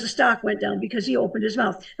because the stock went down because he opened his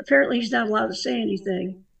mouth. Apparently he's not allowed to say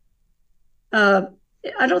anything. I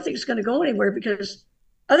don't think it's going to go anywhere, because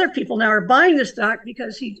other people now are buying the stock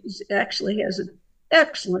because he actually has an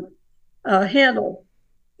excellent handle.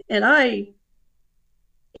 And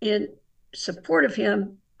in support of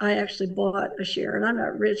him, I actually bought a share, and I'm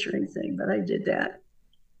not rich or anything, but I did that.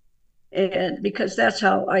 And because that's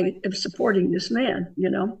how I am supporting this man,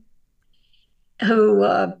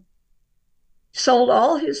 who sold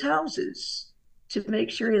all his houses to make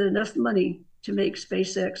sure he had enough money to make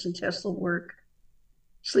SpaceX and Tesla work,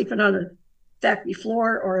 sleeping on a factory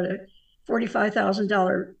floor or a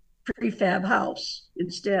 $45,000 prefab house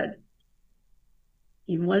instead.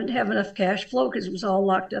 He wanted to have enough cash flow because it was all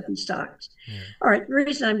locked up in stocks. Yeah. All right, the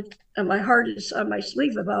reason my heart is on my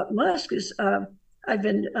sleeve about Musk is I've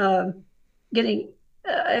been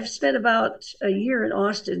I've spent about a year in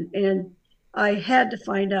Austin, and I had to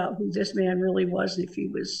find out who this man really was, and if he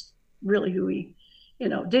was really who he,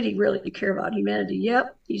 did he really care about humanity?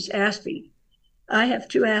 Yep, he's Aspie. I have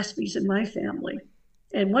 2 Aspies in my family.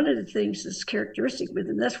 And one of the things that's characteristic with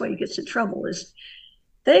him, that's why he gets in trouble, is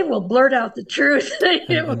they will blurt out the truth.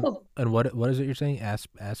 And what is it you're saying?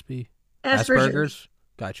 Aspie? Asperger's.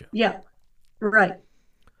 Gotcha. Yeah, right.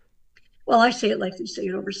 Well, I say it like they say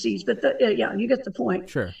it overseas, but yeah, you get the point.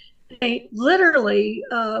 Sure. They literally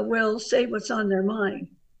will say what's on their mind.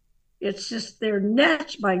 It's just they're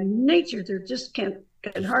by nature. They just can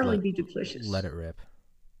hardly be duplicitous. Let it rip.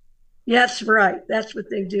 Yeah, that's right. That's what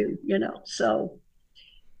they do, So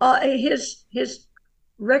his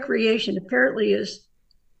recreation apparently is,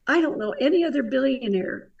 I don't know any other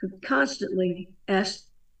billionaire who constantly asks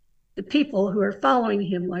the people who are following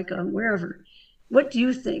him, like on wherever, what do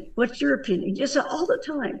you think? What's your opinion? Just all the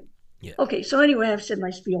time. Yeah. Okay, so anyway, I've said my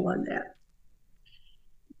spiel on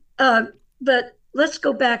that. But let's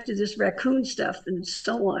go back to this raccoon stuff and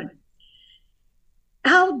so on.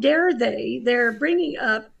 How dare they? They're bringing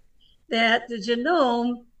up that the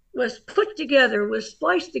genome was put together, was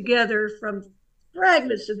spliced together from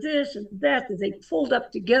fragments of this and that they pulled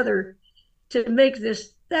up together to make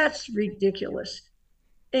this. That's ridiculous.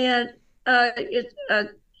 And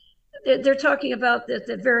they're talking about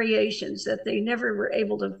the variations, that they never were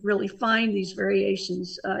able to really find these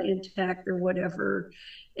variations intact or whatever.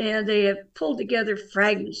 And they have pulled together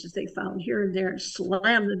fragments that they found here and there and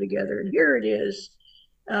slammed them together. And here it is.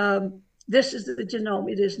 This is the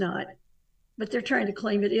genome. It is not. But they're trying to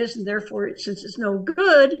claim it is, and therefore, since it's no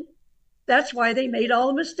good, that's why they made all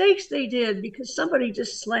the mistakes they did, because somebody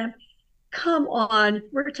just slammed. Come on,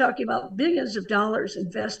 we're talking about billions of dollars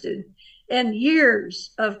invested and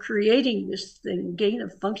years of creating this thing, gain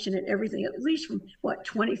of function and everything, at least from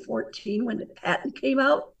 2014 when the patent came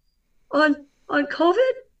out on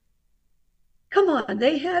COVID. Come on,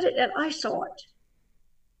 they had it and I saw it.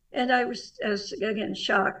 And I was, again,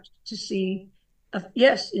 shocked to see,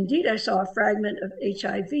 yes, indeed, I saw a fragment of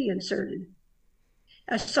HIV inserted.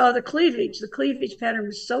 I saw the cleavage. The cleavage pattern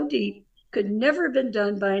was so deep, could never have been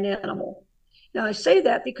done by an animal. Now, I say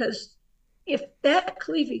that because if that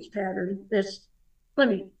cleavage pattern,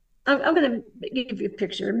 I'm going to give you a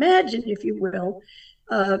picture. Imagine, if you will,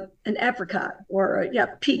 an apricot or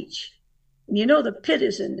peach. You know the pit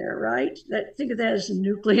is in there, right? Think of that as a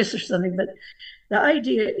nucleus or something. But the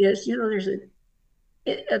idea is, there's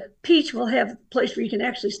a peach will have a place where you can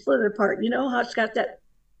actually split it apart. You know how it's got that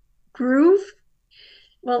groove?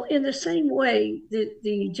 Well, in the same way,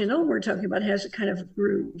 the genome we're talking about has a kind of a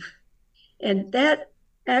groove. And that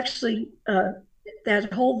actually,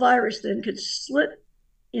 that whole virus then could slit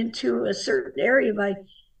into a certain area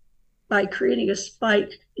by creating a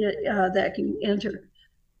spike that can enter.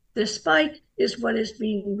 The spike is what is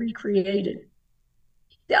being recreated.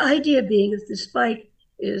 The idea being that the spike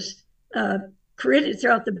is created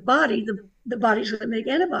throughout the body, the body's going to make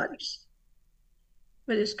antibodies,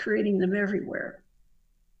 but it's creating them everywhere.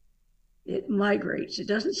 It migrates. It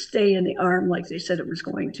doesn't stay in the arm like they said it was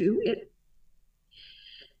going to.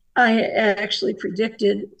 I actually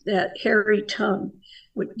predicted that hairy tongue.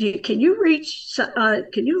 Can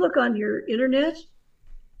you look on your internet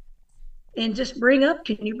and just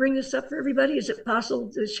can you bring this up for everybody? Is it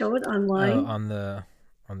possible to show it online? On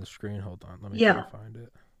the screen. Hold on. Let me try to find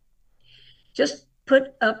it. Just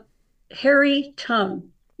put up hairy tongue,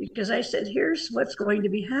 because I said, here's what's going to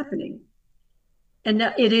be happening. And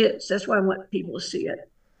now it is. That's why I want people to see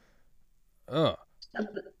it. Oh.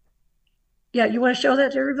 Yeah, you want to show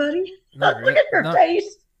that to everybody? Look at her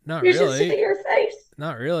face. Not you really. You should see her face.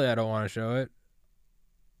 Not really. I don't want to show it.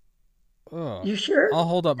 Oh. You sure? I'll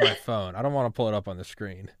hold up my phone. I don't want to pull it up on the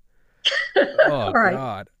screen. Oh, all right.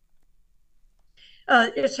 God.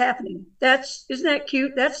 It's happening. Isn't that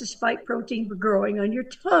cute? That's the spike protein growing on your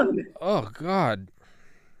tongue. Oh, God.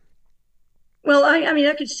 Well,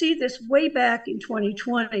 I could see this way back in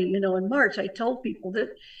 2020, in March. I told people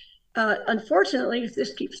that, unfortunately, if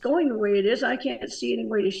this keeps going the way it is, I can't see any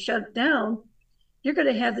way to shut it down. You're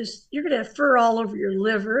going to have fur all over your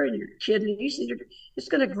liver and your kidneys, and it's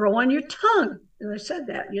going to grow on your tongue. And I said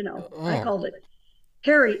that, I called it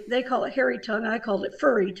hairy. They call it hairy tongue. I called it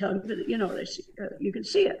furry tongue, but you can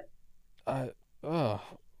see it.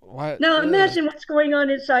 What? Now imagine what's going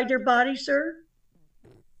on inside your body, sir.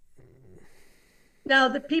 Now,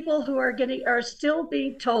 the people who are still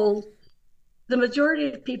being told, the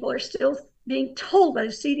majority of people are still being told by the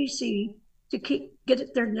CDC to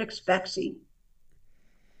get their next vaccine.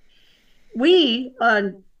 We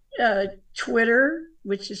on Twitter,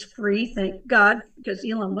 which is free, thank God, because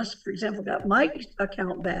Elon Musk, for example, got my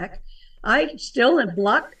account back. I still am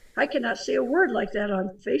blocked. I cannot say a word like that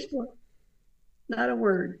on Facebook. Not a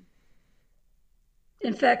word.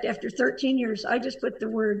 In fact, after 13 years, I just put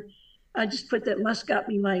that Musk got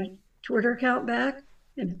me my Twitter account back,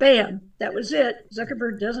 and bam, that was it.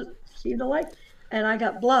 Zuckerberg doesn't seem to like, and I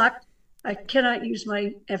got blocked. I cannot use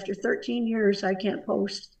after 13 years, I can't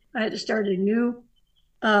post. I had to start a new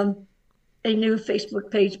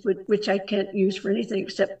Facebook page, which I can't use for anything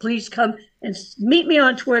except please come and meet me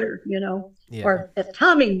on Twitter, or at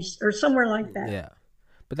Tommy's or somewhere like that. Yeah,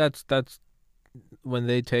 but that's when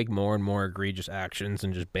they take more and more egregious actions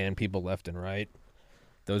and just ban people left and right.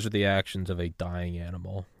 Those are the actions of a dying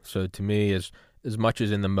animal. So to me, as much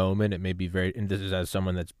as in the moment it may be very, and this is as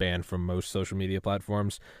someone that's banned from most social media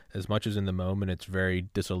platforms, as much as in the moment it's very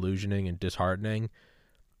disillusioning and disheartening,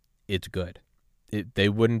 it's good. They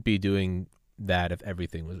wouldn't be doing that if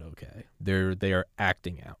everything was okay. They are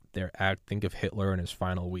acting out. Think of Hitler in his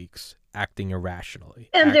final weeks, acting irrationally.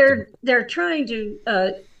 And they're trying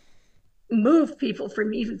to move people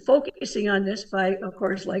from even focusing on this by, of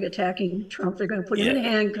course, like attacking Trump. They're going to put him in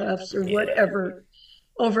handcuffs or whatever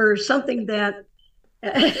over something that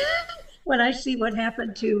when I see what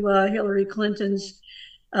happened to Hillary Clinton's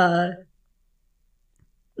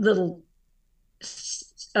little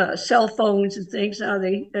cell phones and things, how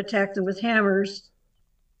they attacked them with hammers.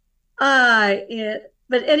 But at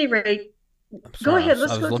any rate, go ahead.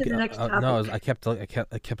 Let's go to the next topic. No, I kept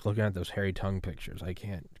looking at those hairy tongue pictures. I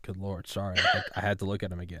can't. Good Lord, sorry. I had to look at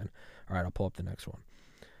them again. All right, I'll pull up the next one.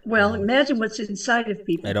 Well, imagine what's inside of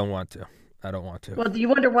people. I don't want to. Well, do you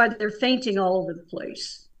wonder why they're fainting all over the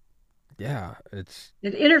place? Yeah, it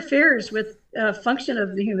interferes with function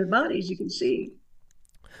of the human body, as you can see.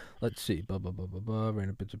 Let's see.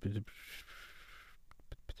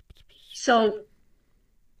 So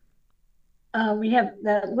we have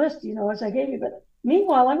that list, as I gave you. But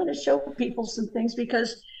meanwhile, I'm going to show people some things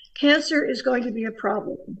because cancer is going to be a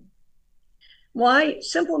problem. Why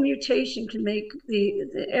simple mutation can make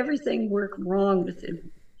everything work wrong with the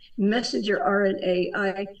messenger RNA.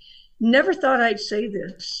 I never thought I'd say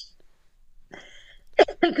this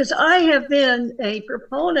because I have been a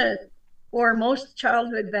proponent for most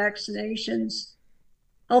childhood vaccinations,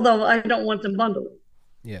 although I don't want them bundled.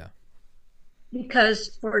 Yeah.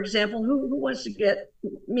 Because, for example, who wants to get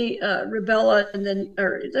rubella and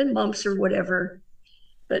then mumps or whatever?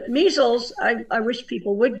 But measles, I wish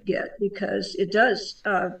people would get, because it does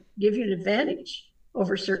give you an advantage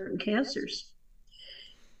over certain cancers.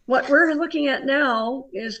 What we're looking at now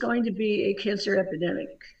is going to be a cancer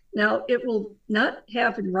epidemic. Now, it will not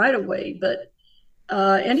happen right away, but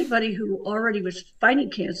anybody who already was fighting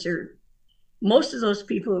cancer, most of those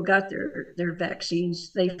people who got their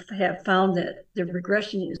vaccines, they have found that their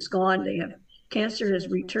regression is gone. Cancer has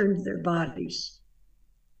returned to their bodies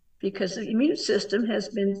because the immune system has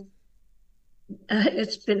been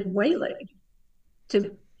it's been waylaid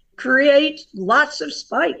to create lots of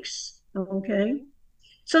spikes. Okay,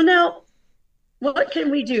 so now what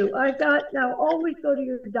can we do? I've got now always go to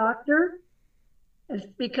your doctor,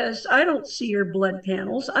 because I don't see your blood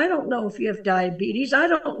panels. I don't know if you have diabetes. I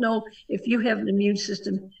don't know if you have an immune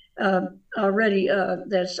system already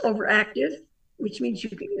that's overactive, which means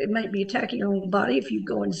it might be attacking your own body if you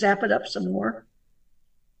go and zap it up some more.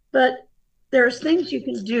 But there's things you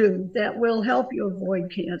can do that will help you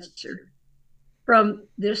avoid cancer from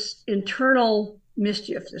this internal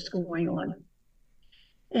mischief that's going on.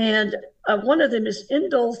 And one of them is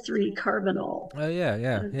indole 3 carbinol. Oh,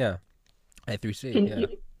 yeah.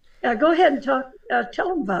 A3C. Yeah. Go ahead and tell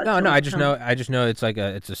them about it. No, I just know it's like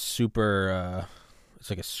a super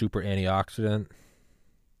antioxidant.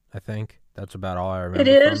 I think that's about all I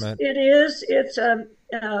remember from it. It is.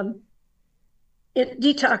 It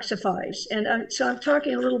detoxifies, and so I'm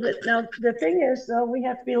talking a little bit now. The thing is, though, we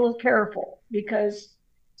have to be a little careful because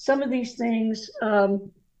some of these things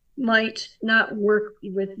might not work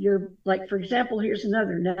with like, for example, here's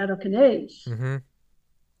another nattokinase. Mm-hmm.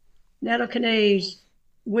 Nattokinase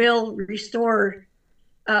will restore.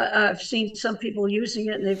 I've seen some people using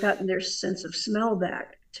it and they've gotten their sense of smell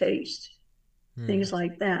back, taste, things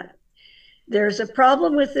like that. There's a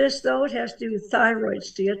problem with this, though. It has to do with thyroid,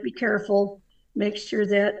 so you have to be careful. Make sure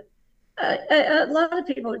that a lot of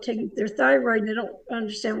people are taking their thyroid and they don't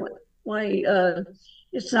understand why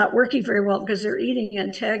it's not working very well, because they're eating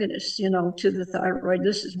antagonists, to the thyroid.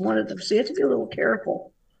 This is one of them. So you have to be a little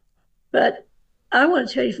careful. But I want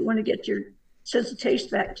to tell you, if you want to get your sense of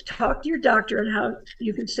taste back, talk to your doctor on how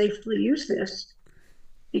you can safely use this,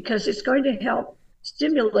 because it's going to help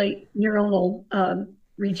stimulate neuronal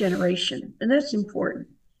regeneration. And that's important.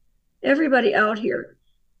 Everybody out here,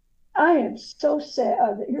 I am so sad.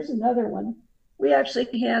 Here's another one. We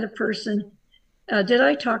actually had a person. Did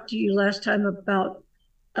I talk to you last time about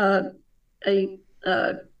a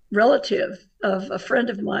relative of a friend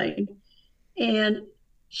of mine? And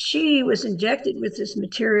she was injected with this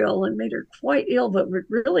material and made her quite ill. But what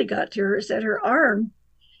really got to her is that her arm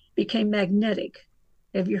became magnetic.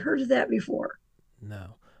 Have you heard of that before?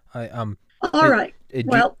 No. All right.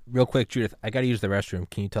 Well, real quick, Judyth, I got to use the restroom.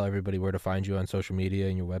 Can you tell everybody where to find you on social media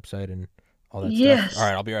and your website and all that stuff? All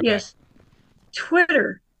right, I'll be right back.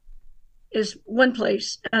 Twitter is one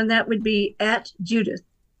place, and that would be at Judyth.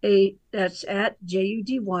 That's at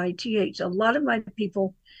JUDYTH. A lot of my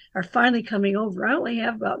people are finally coming over. I only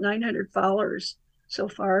have about 900 followers so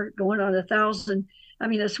far, going on 1,000. I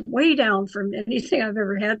mean, that's way down from anything I've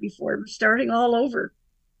ever had before. I'm starting all over.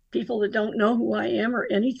 People that don't know who I am or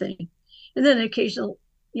anything. And then an occasional,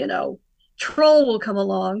 troll will come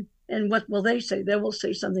along, and what will they say? They will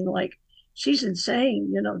say something like, she's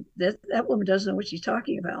insane. That woman doesn't know what she's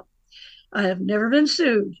talking about. I have never been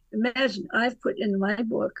sued. Imagine, I've put in my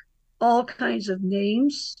book all kinds of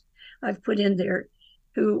names. I've put in there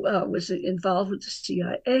who was involved with the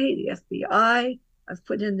CIA, the FBI. I've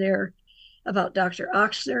put in there about Dr.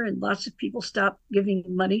 Ochsner, and lots of people stopped giving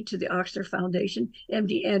money to the Ochsner Foundation.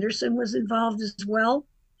 MD Anderson was involved as well.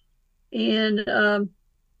 And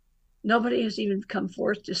nobody has even come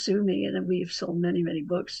forth to sue me. And we have sold many, many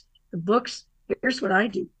books. The books, here's what I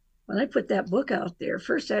do. When I put that book out there,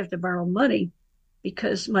 first I have to borrow money,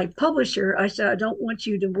 because my publisher, I said, I don't want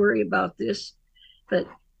you to worry about this. But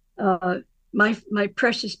my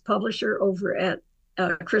precious publisher over at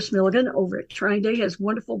Chris Milligan over at Trying Day has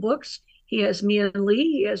wonderful books. He has me and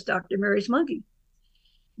Lee. He has Dr. Mary's Monkey.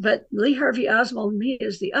 But Lee Harvey Oswald and me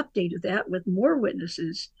is the update of that, with more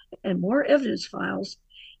witnesses and more evidence files.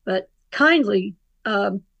 But kindly,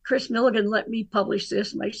 Chris Milligan let me publish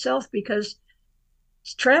this myself, because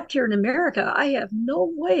it's trapped here in America. I have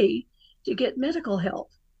no way to get medical help.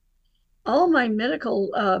 all my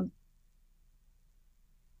medical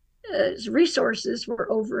resources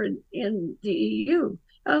were over in the EU.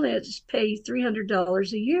 I only had to pay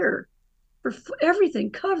 $300 a year for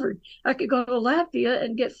everything covered. I could go to Latvia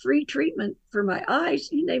and get free treatment for my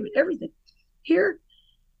eyes, you name it, everything. Here,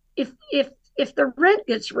 if the rent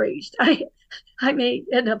gets raised, I may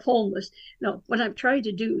end up homeless. No, what I'm trying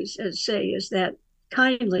to do is say is that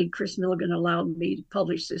kindly Chris Milligan allowed me to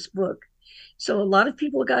publish this book. So a lot of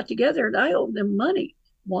people got together and I owed them money.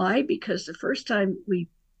 Why? Because the first time we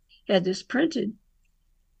had this printed,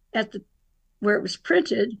 at the where it was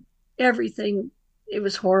printed, everything, it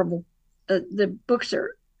was horrible. The books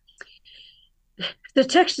are, the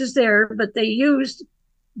text is there, but they used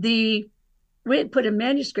we had put a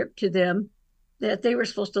manuscript to them that they were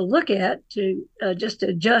supposed to look at to just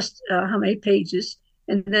adjust how many pages.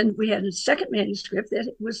 And then we had a second manuscript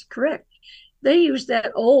that was correct. They used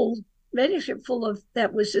that old manuscript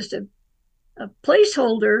that was just a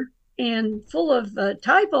placeholder and full of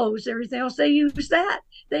typos, everything else. They used that.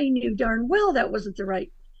 They knew darn well that wasn't the right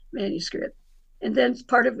manuscript. And then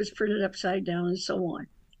part of it was printed upside down and so on.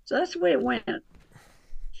 So that's the way it went.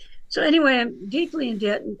 So anyway, I'm deeply in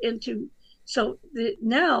debt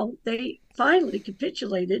now they finally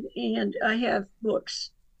capitulated and I have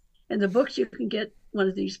books. And the books, you can get one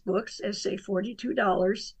of these books at say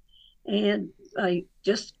 $42. And I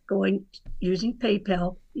just using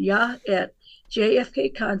PayPal, at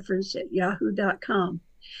jfkconference@yahoo.com.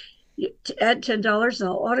 To add $10 and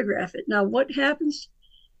I'll autograph it. Now, what happens?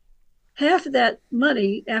 Half of that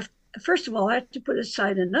money, first of all, I have to put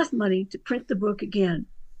aside enough money to print the book again.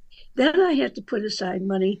 Then I had to put aside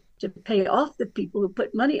money to pay off the people who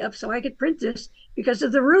put money up so I could print this because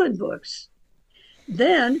of the ruined books.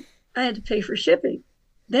 Then I had to pay for shipping.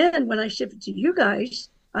 Then when I ship it to you guys,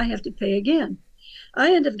 I have to pay again.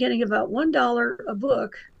 I end up getting about $1 a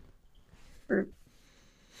book for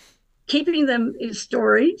keeping them in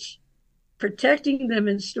storage, protecting them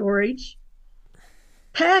in storage,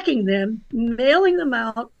 packing them, mailing them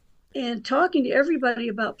out, and talking to everybody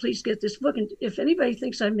about please get this book. And if anybody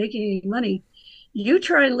thinks I'm making any money, you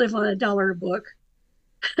try and live on $1 a book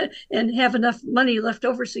and have enough money left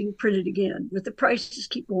over so you can print it again. But the prices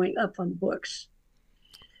keep going up on books.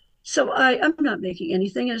 So I'm not making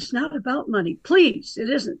anything, and it's not about money. Please, it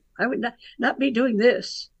isn't. I would not be doing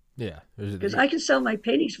this. Yeah, because I can sell my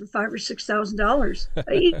paintings for $5,000 or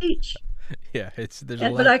 $6,000 each. Yeah,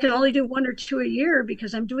 but I can only do 1 or 2 a year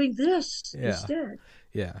because I'm doing this instead.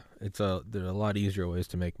 Yeah, there's a lot easier ways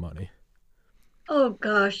to make money. Oh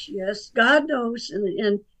gosh, yes, God knows,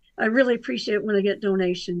 and I really appreciate it when I get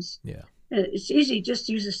donations. Yeah, and it's easy. Just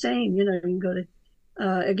use the same. You can go to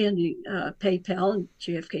PayPal and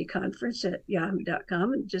JFK Conference at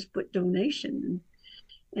yahoo.com and just put donation.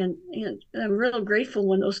 And I'm real grateful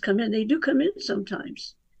when those come in. They do come in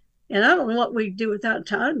sometimes. And I don't know what we do without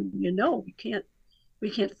time. We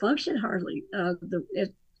can't function hardly. On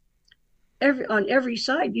every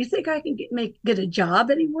side. Do you think I can get a job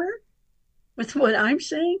anywhere with what I'm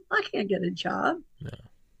saying? I can't get a job. No.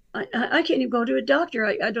 I can't even go to a doctor.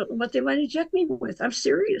 I don't know what they might inject me with. I'm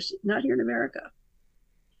serious. Not here in America.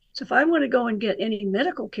 So if I want to go and get any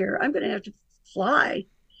medical care, I'm going to have to fly.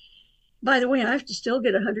 By the way, I have to still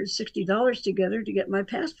get $160 together to get my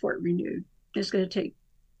passport renewed. It's going to take,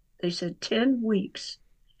 they said, 10 weeks.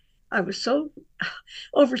 I was so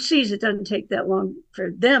overseas, it doesn't take that long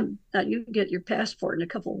for them. You can get your passport in a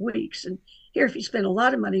couple of weeks. And here, if you spend a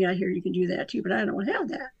lot of money, I hear you can do that too, but I don't have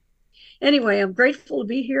that. Anyway, I'm grateful to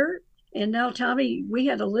be here. And now, Tommy, we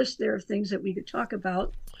had a list there of things that we could talk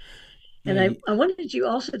about. And I wanted you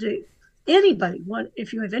also to,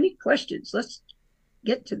 if you have any questions, let's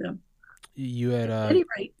get to them. You had at any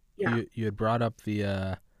rate, you had brought up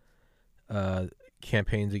the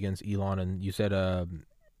campaigns against Elon, and you said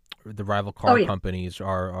the rival car companies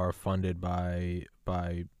are funded by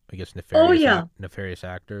I guess nefarious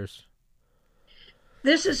actors.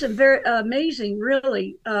 This is a very amazing,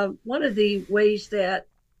 really. One of the ways that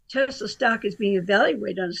Tesla stock is being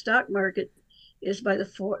evaluated on the stock market is by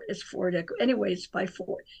Ford. Anyway, it's by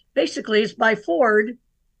Ford. Basically, it's by Ford,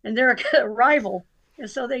 and they're a rival. And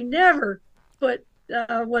so they never put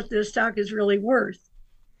what the stock is really worth.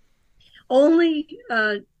 Only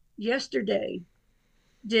yesterday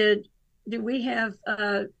did we have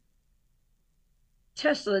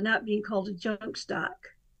Tesla not being called a junk stock,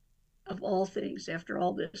 of all things, after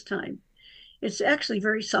all this time. It's actually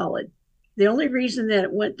very solid. The only reason that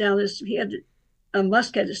it went down is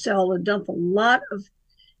Musk had to sell and dump a lot of.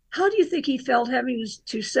 How do you think he felt having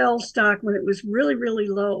to sell stock when it was really, really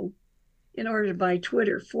low? in order to buy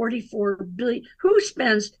Twitter. 44 billion. Who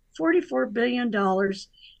spends $44 billion?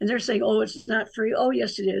 And they're saying, oh, it's not free. Oh,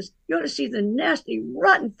 yes, it is. You ought to see the nasty,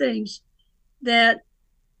 rotten things that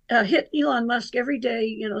hit Elon Musk every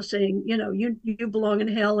day, saying, you belong in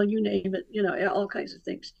hell, and you name it, all kinds of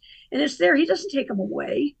things. And it's there. He doesn't take them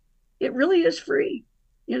away. It really is free,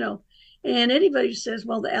 And anybody who says,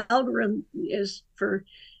 well, the algorithm is for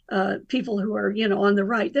people who are, on the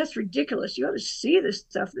right, that's ridiculous. You ought to see the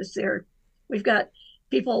stuff that's there. We've got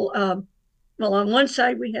people, well, on one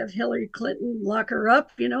side, we have Hillary Clinton, lock her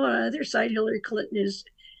up, on the other side, Hillary Clinton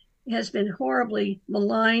has been horribly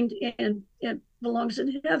maligned and belongs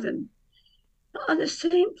in heaven on the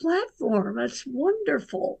same platform. That's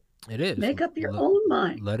wonderful. It is. Make up your own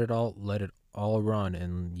mind. Let it all run,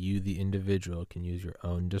 and you, the individual, can use your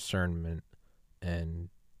own discernment and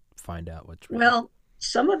find out what's real. Well,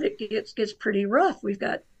 some of it gets pretty rough. We've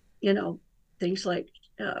got, things like,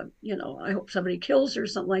 I hope somebody kills her or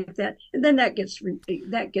something like that, and then that gets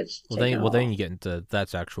then you get into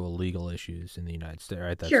that's actual legal issues in the United States,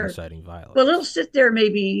 right? That's sure. Inciting violence. Well, it'll sit there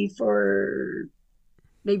maybe for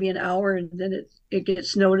an hour, and then it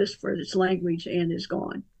gets noticed for its language and is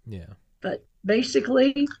gone. Yeah. But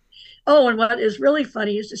basically, and what is really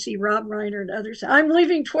funny is to see Rob Reiner and others say, I'm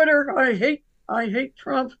leaving Twitter. I hate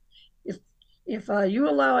Trump. If you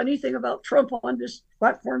allow anything about Trump on this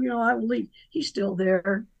platform, I will leave. He's still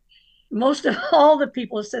there. Most of all the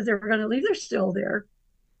people who said they were going to leave, they're still there.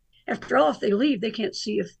 After all, if they leave, they can't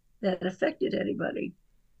see if that affected anybody.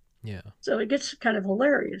 Yeah. So it gets kind of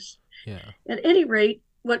hilarious. Yeah. At any rate,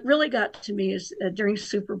 what really got to me is during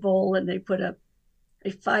Super Bowl, and they put up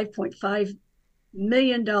a $5.5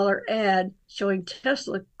 million ad showing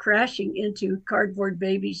Tesla crashing into cardboard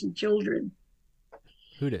babies and children.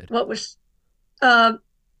 Who did? What was, well,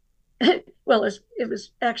 it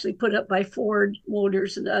was actually put up by Ford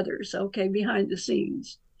Motors and others, behind the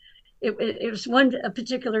scenes. It was a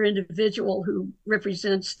particular individual who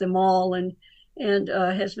represents them all and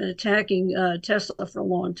has been attacking Tesla for a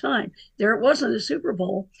long time. There it was in the Super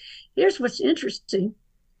Bowl. Here's what's interesting.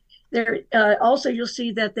 There also you'll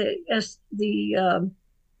see that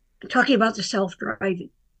talking about the self-driving.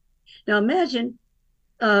 Now imagine,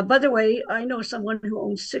 by the way, I know someone who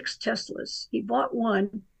owns 6 Teslas. He bought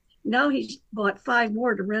one. Now he's bought 5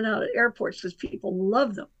 more to rent out at airports because people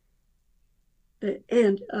love them.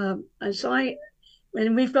 And so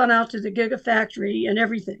when we've gone out to the Gigafactory and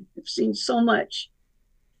everything, I've seen so much.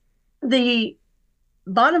 The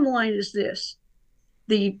bottom line is this.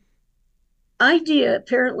 The idea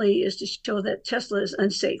apparently is to show that Tesla is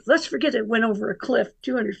unsafe. Let's forget it went over a cliff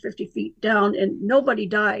 250 feet down and nobody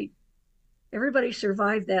died. Everybody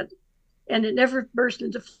survived that. And it never burst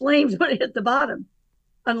into flames when it hit the bottom,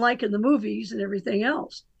 unlike in the movies and everything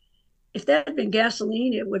else. If that had been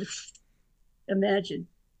gasoline, it would have, imagine.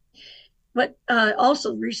 But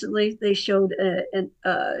also recently they showed an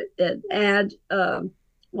ad.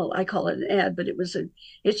 Well, I call it an ad, but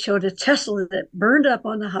it showed a Tesla that burned up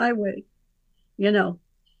on the highway.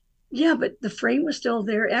 Yeah, but the frame was still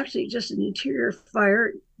there. Actually, just an interior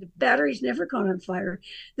fire. The battery's never gone on fire.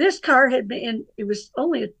 This car had been, it was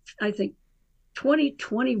only, I think,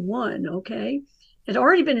 2021, okay? It had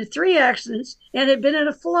already been in 3 accidents and had been in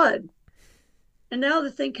a flood. And now the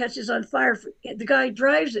thing catches on fire. The guy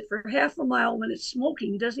drives it for half a mile when it's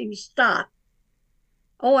smoking. He doesn't even stop.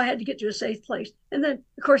 Oh, I had to get to a safe place. And then,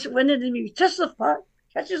 of course, it went into me. Tesla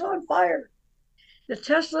catches on fire. The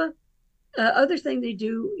Tesla, other thing they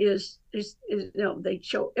do is they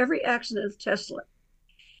show every accident of Tesla.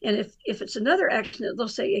 And if it's another accident, they'll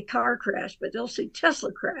say a car crash, but they'll say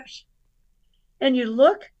Tesla crash. And you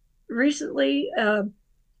look recently,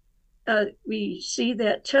 we see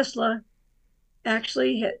that Tesla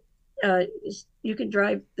actually you can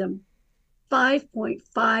drive them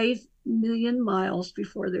 5.5 million miles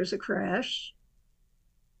before there's a crash.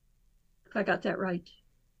 If I got that right.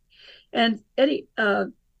 And Eddie, I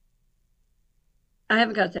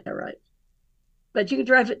haven't got that right, but you can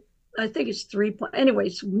drive it. I think it's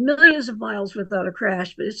it's millions of miles without a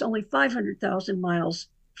crash, but it's only 500,000 miles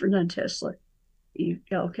for non-Tesla.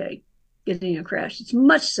 Getting a crash. It's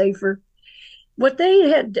much safer. What they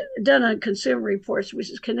had done on Consumer Reports, which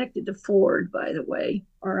is connected to Ford, by the way,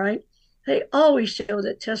 all right, they always show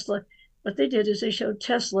that Tesla, what they did is they showed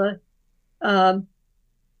Tesla,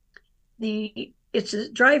 it's a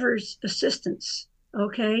driver's assistance,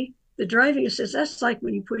 okay? The driving assist, that's like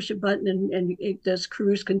when you push a button and it does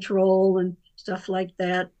cruise control and stuff like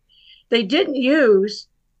that. They didn't use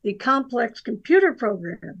the complex computer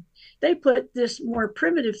program. They put this more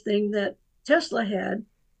primitive thing that Tesla had,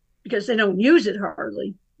 because they don't use it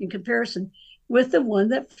hardly in comparison. with the one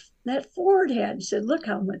that Ford had and said, look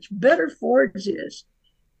how much better Ford's is.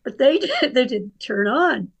 But they didn't turn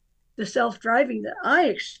on the self-driving that I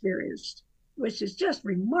experienced, which is just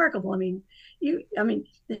remarkable. They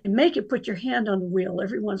make you put your hand on the wheel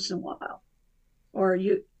every once in a while, or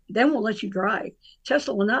then won't let you drive.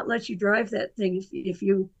 Tesla will not let you drive that thing if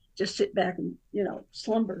you just sit back and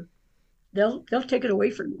slumber. They'll take it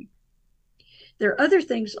away from you. There are other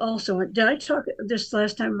things also. Did I talk this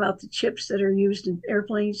last time about the chips that are used in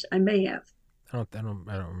airplanes? I may have. I don't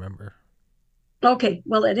remember. Okay.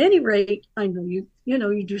 Well, at any rate, I know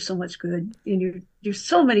you do so much good, and you do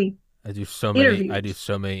so many. I do so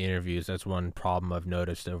many interviews. That's one problem I've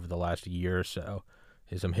noticed over the last year or so,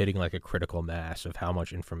 is I'm hitting like a critical mass of how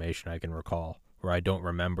much information I can recall, where I don't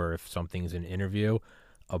remember if something's an interview,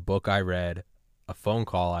 a book I read, a phone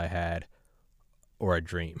call I had, or a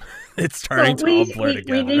dream. It's starting to all blur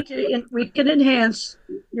together. We can enhance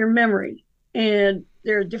your memory, and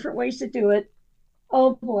there are different ways to do it.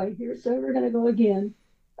 Oh boy, so we're going to go again.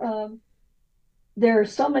 There are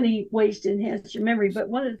so many ways to enhance your memory, but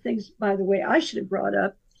one of the things, by the way, I should have brought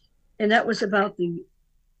up, and that was about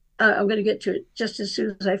I'm going to get to it just as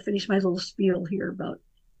soon as I finish my little spiel here about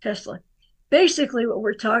Tesla. Basically, what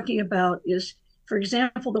we're talking about is, for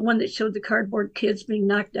example, the one that showed the cardboard kids being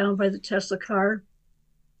knocked down by the Tesla car.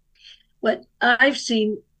 What I've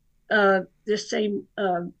seen, this same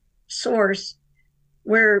source,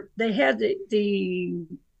 where they had the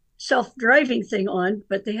self-driving thing on,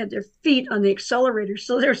 but they had their feet on the accelerator,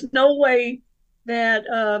 so there's no way that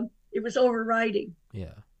it was overriding.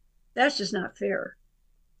 Yeah, that's just not fair.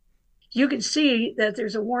 You can see that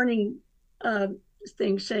there's a warning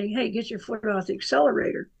thing saying, hey, get your foot off the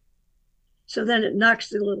accelerator. So then it knocks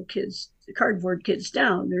the cardboard kids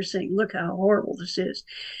down. They're saying, look how horrible this is.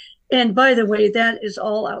 And by the way, that is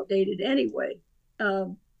all outdated anyway.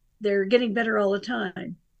 They're getting better all the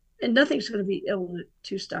time, and nothing's going to be able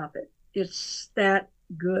to stop it. It's that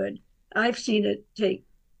good. I've seen it take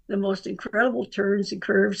the most incredible turns and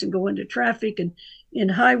curves and go into traffic and in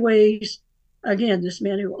highways. Again, this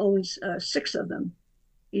man who owns 6 of them,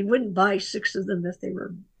 he wouldn't buy 6 of them if they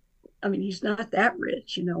were, he's not that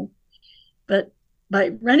rich, but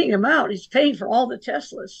by renting them out, he's paying for all the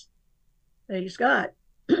Teslas that he's got.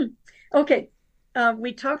 Okay.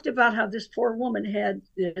 We talked about how this poor woman had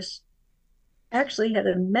a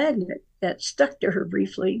magnet that stuck to her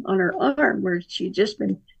briefly on her arm where she'd just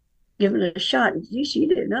been given a shot, and she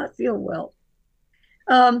did not feel well.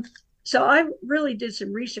 So I really did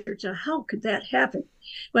some research on how could that happen.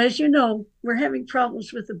 Well, as you know, we're having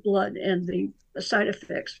problems with the blood and the side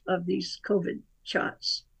effects of these COVID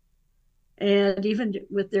shots. And even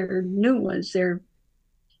with their new ones, they're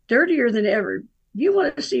dirtier than ever. You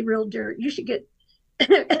want to see real dirt, you should get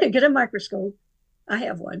a microscope. I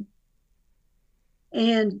have one.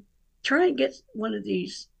 And try and get one of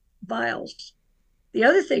these vials. The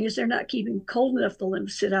other thing is they're not keeping cold enough to let them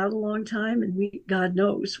sit out a long time, and God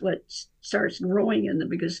knows what starts growing in them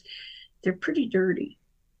because they're pretty dirty.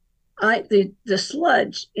 The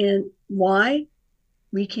sludge, and why?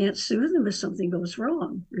 We can't sue them if something goes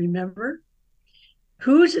wrong, remember?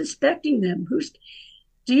 Who's inspecting them?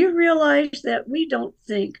 Do you realize that we don't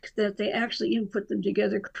think that they actually input them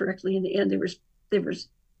together correctly in the end? They were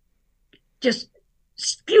just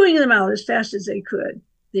spewing them out as fast as they could,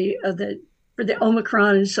 for the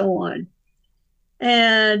Omicron and so on.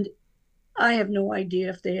 And I have no idea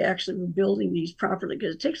if they actually were building these properly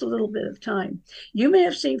because it takes a little bit of time. You may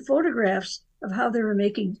have seen photographs of how they were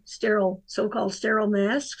making so-called sterile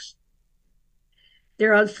masks.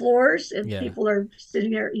 They're on floors and people are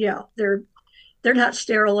sitting there. Yeah, they're not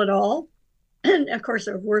sterile at all. And of course,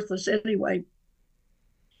 they're worthless anyway.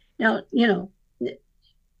 Now,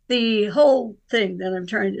 the whole thing that I'm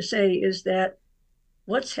trying to say is that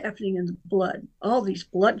what's happening in the blood, all these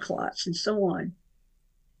blood clots and so on.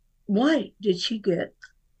 Why did she get?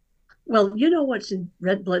 Well, you know what's in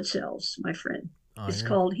red blood cells, my friend. Iron. It's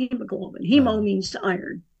called hemoglobin. Hemo means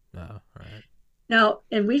iron. Oh, right. Now,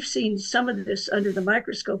 and we've seen some of this under the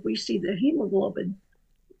microscope. We see the hemoglobin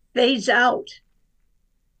fades out.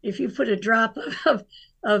 If you put a drop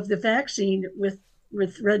of the vaccine with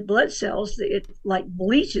red blood cells, it like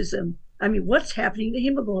bleaches them. What's happening to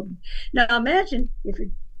hemoglobin? Now imagine if you're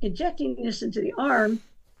injecting this into the arm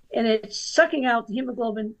and it's sucking out the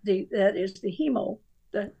hemoglobin, that is the hemo,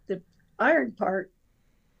 the iron part,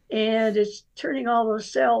 and it's turning all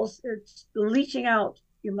those cells, it's leaching out,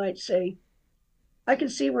 you might say. I can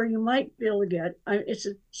see where you might be able to get, it's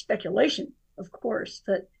a speculation, of course,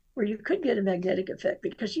 but where you could get a magnetic effect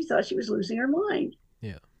because she thought she was losing her mind.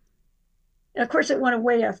 Yeah. And of course, it went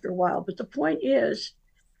away after a while. But the point is,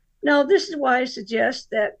 Now, this is why I suggest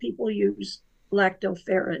that people use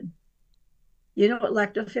lactoferrin. You know what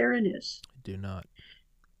lactoferrin is? I do not.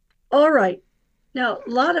 All right. Now, a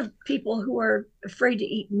lot of people who are afraid to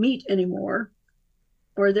eat meat anymore,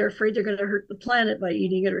 or they're afraid they're going to hurt the planet by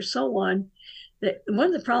eating it, or so on, that one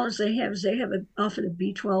of the problems they have is they have often a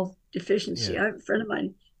B12 deficiency. Yeah. I have a friend of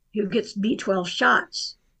mine who gets B12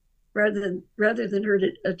 shots rather than hurt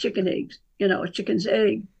a chicken egg, a chicken's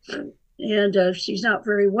egg, and she's not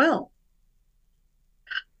very well.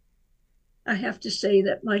 I have to say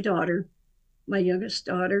that my youngest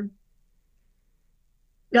daughter,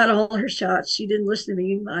 got all her shots. She didn't listen to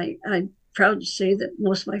me. I'm proud to say that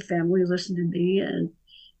most of my family listened to me, and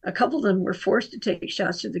a couple of them were forced to take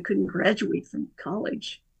shots so they couldn't graduate from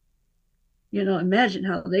college. Imagine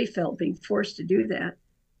how they felt being forced to do that.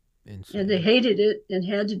 Insane. And they hated it and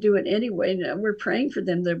had to do it anyway. And we're praying for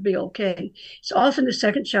them, they'll be okay. It's often the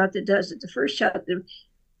second shot that does it. The first shot, the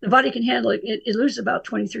body can handle it. It loses about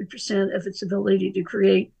 23% of its ability to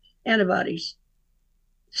create antibodies.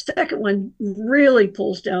 The second one really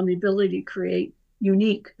pulls down the ability to create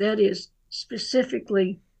unique, that is,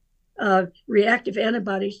 specifically reactive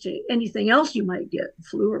antibodies to anything else you might get,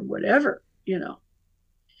 flu or whatever.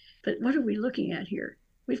 But what are we looking at here?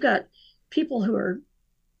 We've got people who are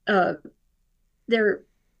they're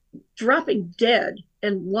dropping dead.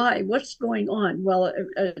 And why? What's going on? Well,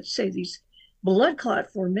 I'd say these blood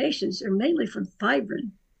clot formations are mainly from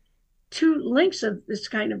fibrin. Two links of this is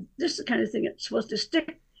the kind of thing that's supposed to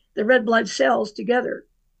stick the red blood cells together.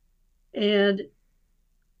 And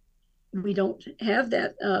we don't have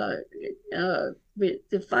that.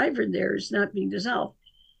 The fibrin there is not being dissolved.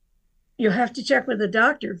 You'll have to check with the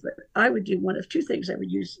doctor, but I would do one of two things. I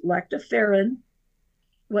would use lactoferrin.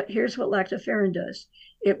 Here's what lactoferrin does.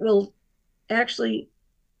 It will actually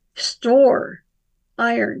store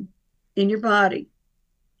iron in your body,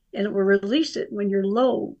 and it will release it when you're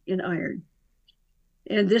low in iron.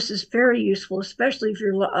 And this is very useful, especially if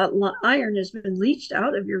your iron has been leached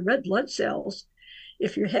out of your red blood cells.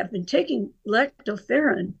 If you have been taking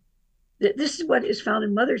lactoferrin, this is what is found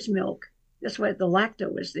in mother's milk. That's why the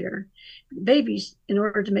lacto is there. Babies, in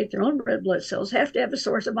order to make their own red blood cells, have to have a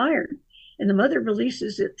source of iron. And the mother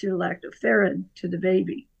releases it through lactoferrin to the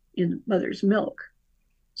baby in mother's milk.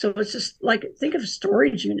 So it's just like, think of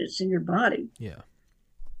storage units in your body. Yeah.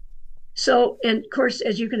 So, and of course,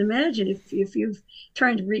 as you can imagine, if you've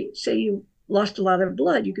trying to say you lost a lot of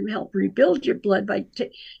blood, you can help rebuild your blood by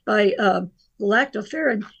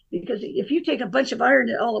lactoferrin, because if you take a bunch of iron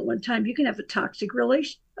all at one time, you can have a toxic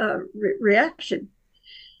reaction.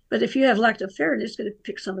 But if you have lactoferrin, it's going to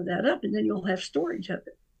pick some of that up, and then you'll have storage of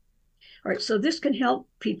it. All right, so this can help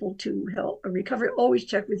people to help recover. Always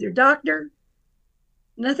check with your doctor.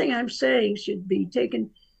 Nothing I'm saying should be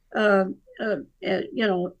taken, because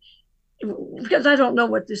I don't know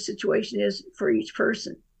what this situation is for each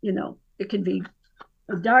person. It can be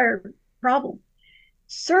a dire problem.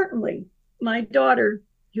 Certainly, my daughter,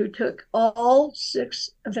 who took all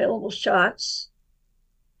 6 available shots,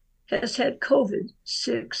 has had COVID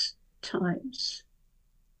 6 times.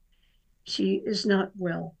 She is not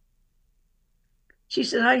well. She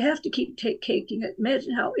said, I have to keep taking it.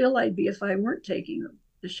 Imagine how ill I'd be if I weren't taking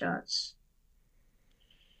the shots.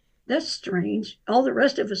 That's strange. All the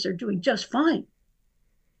rest of us are doing just fine.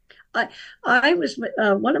 I was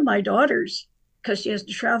one of my daughters, because she has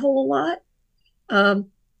to travel a lot.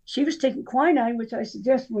 She was taking quinine, which I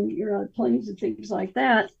suggest when you're on planes and things like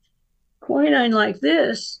that. Quinine like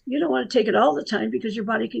this, you don't want to take it all the time because your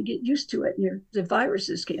body can get used to it, and the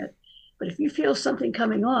viruses can't. But if you feel something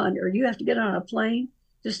coming on, or you have to get on a plane,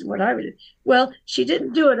 this is what I would do. Well, she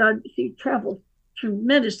didn't do it. She traveled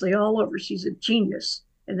tremendously all over. She's a genius,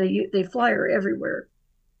 and they fly her everywhere.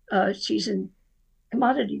 She's in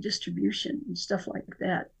commodity distribution and stuff like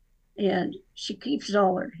that, and she keeps it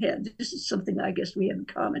all in her head. This is something I guess we have in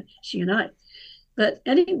common, she and I. But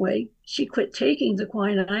anyway, she quit taking the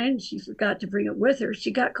quinine. She forgot to bring it with her.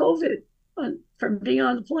 She got COVID from being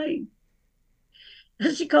on the plane.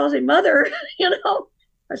 And she calls me mother,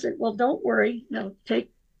 I said, well, don't worry.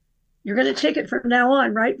 You're going to take it from now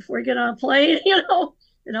on, right before you get on a plane,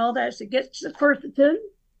 and all that. So get the quercetin,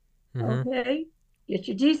 okay? Get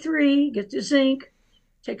your D3, get the zinc,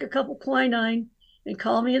 take a couple quinine, and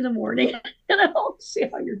call me in the morning, see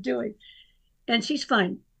how you're doing. And she's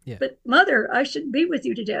fine. Yeah. But mother, I shouldn't be with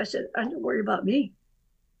you today. I said, I don't worry about me.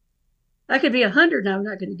 I could be 100 and I'm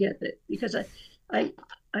not going to get it, because I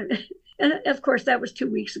and of course that was 2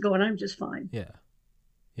 weeks ago, and I'm just fine.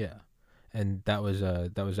 Yeah. And that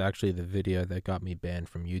was actually the video that got me banned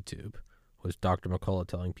from YouTube, was Dr. McCullough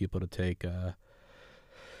telling people to take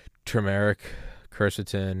turmeric,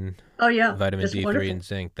 quercetin, Oh yeah, vitamin that's D3 wonderful. and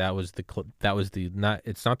zinc. That was the not.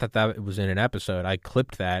 It's not that it was in an episode. I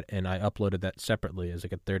clipped that and I uploaded that separately as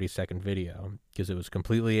like a 30-second video because it was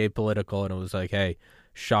completely apolitical and it was like, hey,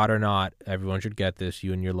 shot or not, everyone should get this.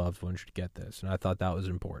 You and your loved one should get this, and I thought that was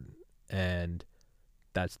important. And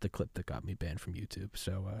that's the clip that got me banned from YouTube.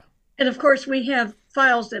 So, And of course, we have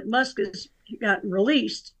files that Musk has gotten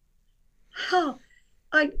released. Oh,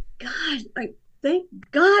 I thank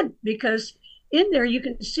God, because in there you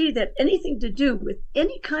can see that anything to do with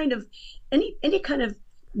any kind of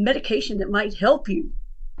medication that might help you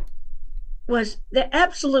was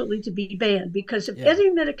absolutely to be banned, because if any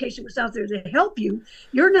medication was out there to help you,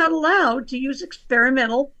 you're not allowed to use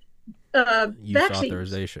experimental use vaccines.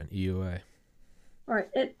 authorization, EUA. All right,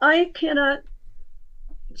 and I cannot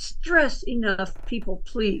stress enough, people,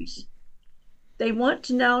 please. They want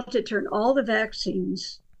to now to turn all the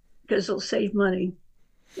vaccines, because they'll save money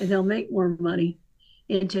and they'll make more money,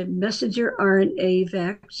 into messenger RNA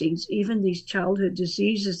vaccines, even these childhood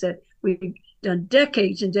diseases that we've done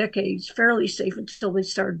decades and decades fairly safe until they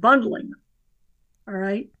start bundling them. All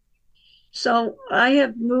right. So I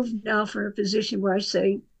have moved now from a position where I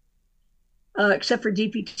say, except for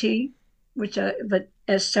DPT, but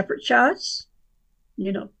as separate shots,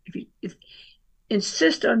 if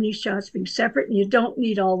insist on these shots being separate, and you don't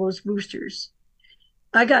need all those boosters.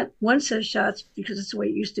 I got one set of shots because it's the way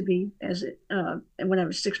it used to be and when I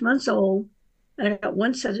was 6 months old. And I got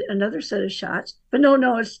another set of shots, but no,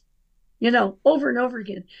 it's, over and over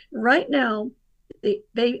again. Right now,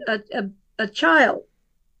 a child,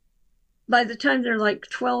 by the time they're like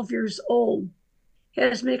 12 years old,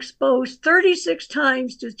 has been exposed 36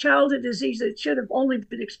 times to childhood disease that should have only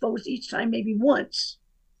been exposed each time maybe once.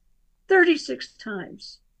 36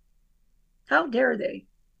 times. How dare they?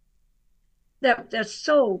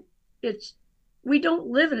 We don't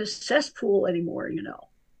live in a cesspool anymore,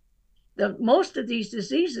 most of these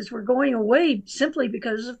diseases were going away simply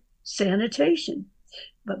because of sanitation.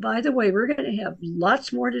 But by the way, we're going to have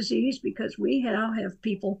lots more disease because we now have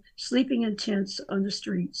people sleeping in tents on the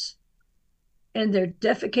streets, and they're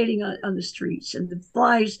defecating on the streets, and the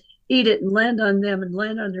flies eat it and land on them and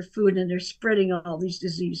land on their food, and they're spreading all these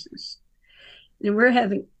diseases. And we're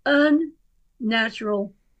having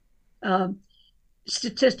unnatural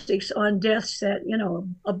statistics on deaths that,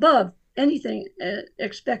 above anything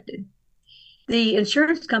expected. The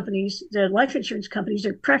insurance companies, the life insurance companies,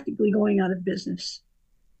 are practically going out of business.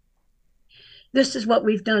 This is what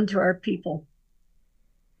we've done to our people.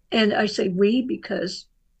 And I say we because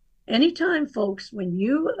anytime, folks, when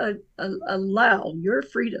you allow your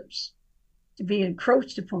freedoms to be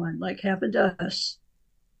encroached upon, like happened to us,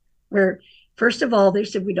 where, first of all, they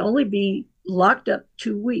said we'd only be locked up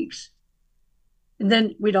 2 weeks, and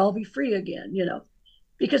then we'd all be free again,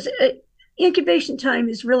 because incubation time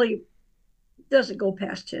doesn't go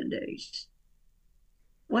past 10 days.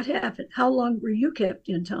 What happened? How long were you kept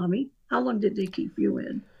in, Tommy? How long did they keep you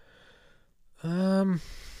in? I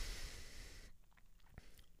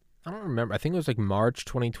don't remember. I think it was like March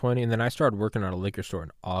 2020, and then I started working at a liquor store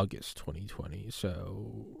in August 2020.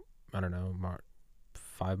 So I don't know,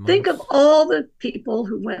 5 months. Think of all the people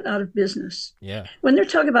who went out of business. Yeah. When they're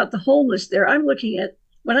talking about the homeless there, I'm looking at,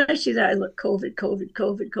 when I see that, I look COVID, COVID,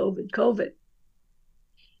 COVID, COVID, COVID.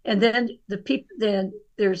 And then then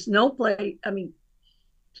there's no place. I mean,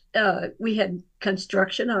 we had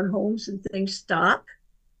construction on homes and things stop.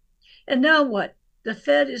 And now what? The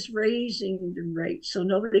Fed is raising the rate so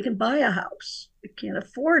nobody can buy a house. They can't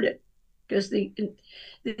afford it because the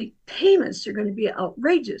payments are going to be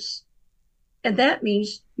outrageous. And that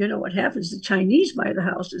means, what happens? The Chinese buy the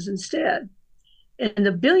houses instead. And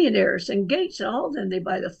the billionaires and Gates and all of them, they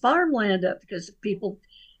buy the farmland up because people,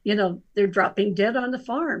 they're dropping dead on the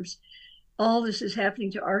farms. All this is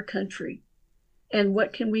happening to our country. And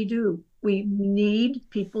what can we do? We need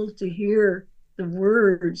people to hear the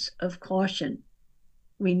words of caution.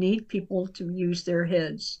 We need people to use their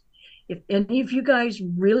heads. If any of you guys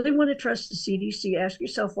really want to trust the CDC, ask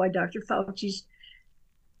yourself why Dr. Fauci's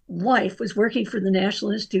wife was working for the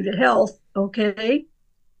National Institute of Health, okay,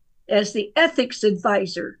 as the ethics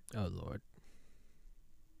advisor. Oh, Lord.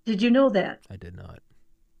 Did you know that? I did not.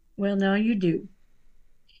 Well, now you do.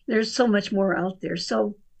 There's so much more out there.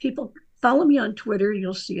 So people, follow me on Twitter.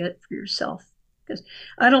 You'll see it for yourself, because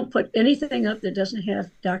I don't put anything up that doesn't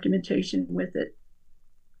have documentation with it.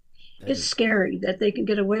 It's scary that they can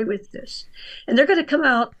get away with this. And they're going to come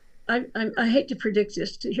out, I hate to predict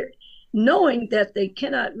this, knowing that they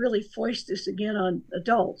cannot really foist this again on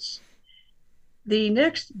adults. The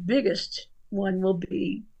next biggest one will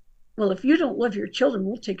be Well, if you don't love your children,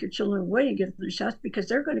 we'll take your children away and give them shots because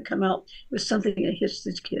they're going to come out with something that hits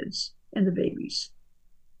the kids and the babies.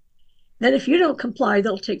 Then if you don't comply,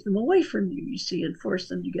 they'll take them away from you, you see, and force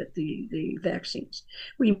them to get the vaccines.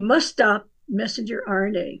 We must stop messenger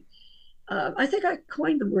RNA. I think I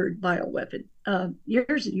coined the word bioweapon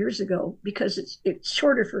years and years ago because it's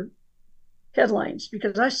shorter for headlines,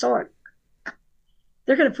 because I saw it.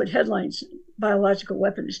 They're going to put headlines, biological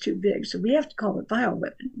weapon is too big, so we have to call it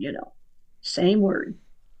bioweapon, same word.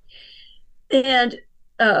 And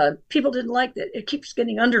people didn't like that. It keeps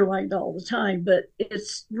getting underlined all the time, but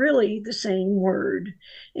it's really the same word.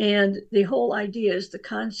 And the whole idea is the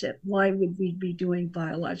concept. Why would we be doing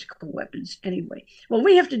biological weapons anyway? Well,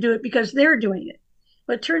 we have to do it because they're doing it.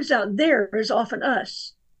 But it turns out there is often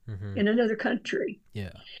us in another country.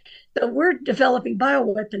 Yeah. So we're developing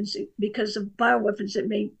bioweapons because of bioweapons that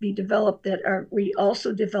may be developed that we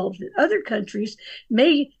also developed in other countries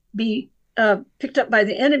may be picked up by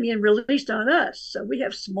the enemy and released on us. So we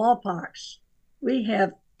have smallpox. We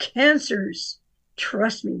have cancers.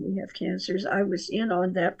 Trust me, we have cancers. I was in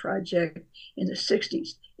on that project in the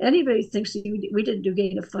 60s. Anybody thinks that we didn't do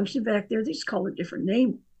gain of function back there, they just call it a different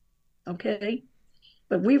name. Okay?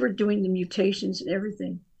 But we were doing the mutations and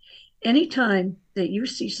everything. Anytime that you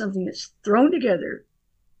see something that's thrown together,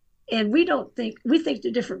 and we think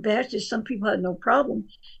the different batches, some people had no problem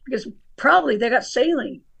because probably they got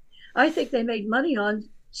saline. I think they made money on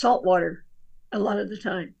salt water a lot of the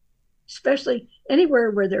time, especially anywhere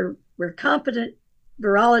where there were competent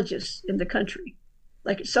virologists in the country,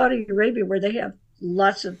 like Saudi Arabia, where they have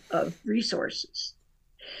lots of resources.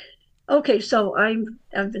 Okay, so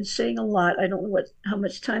I've been saying a lot. I don't know how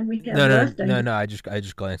much time we have left. No. I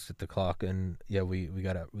just glanced at the clock, and yeah, we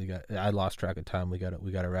got. I lost track of time. We got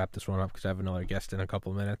to wrap this one up because I have another guest in a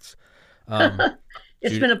couple of minutes.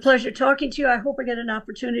 It's been a pleasure talking to you. I hope I get an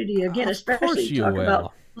opportunity again, especially to talk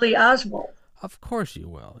about Lee Oswald. Of course you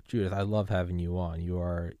will, Judyth. I love having you on. You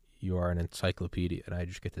are an encyclopedia, and I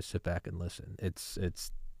just get to sit back and listen.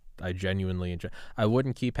 I genuinely enjoy. I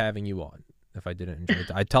wouldn't keep having you on if I didn't enjoy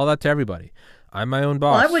it. I tell that to everybody. I'm my own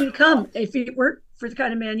boss. Well, I wouldn't come if it weren't for the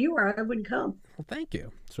kind of man you are. I wouldn't come. Well, thank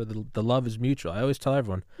you. So the love is mutual. I always tell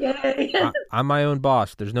everyone. Yay. I'm my own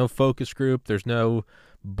boss. There's no focus group. There's no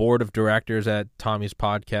board of directors at Tommy's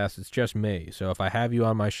podcast. It's just me. So if I have you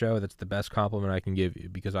on my show, that's the best compliment I can give you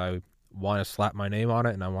because I want to slap my name on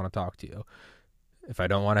it and I want to talk to you. If I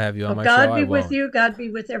don't want to have you on my show, I won't. God be with you. God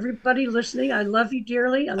be with everybody listening. I love you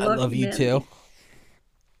dearly. I love you too.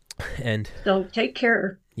 And so take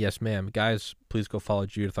care. Yes, ma'am. Guys, please go follow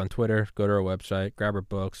Judyth on Twitter. Go to her website, grab her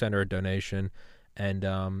book, send her a donation. And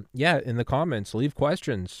in the comments, leave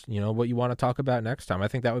questions, what you want to talk about next time. I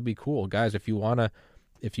think that would be cool. Guys, if you want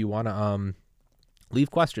to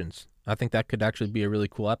leave questions, I think that could actually be a really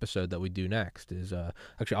cool episode that we do next.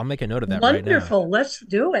 Actually, I'll make a note of that right now. Wonderful. Let's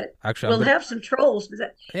do it. Actually, we'll have some trolls.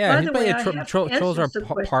 By the way, trolls are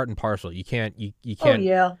part and parcel. You can't. Oh,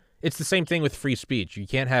 yeah. It's the same thing with free speech. You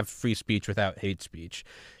can't have free speech without hate speech.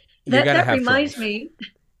 That reminds me,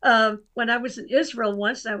 when I was in Israel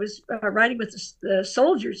once, I was riding with the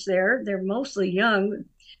soldiers there. They're mostly young.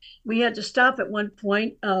 We had to stop at one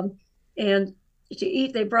point and to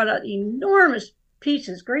eat. They brought out enormous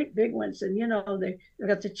pizzas, great big ones, and they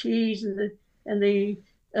got the cheese and the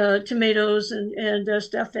tomatoes and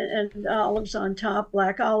stuff and olives on top,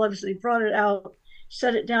 black olives. They brought it out,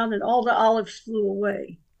 set it down, and all the olives flew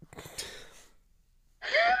away.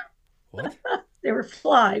 What? They were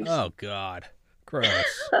flies. Oh God,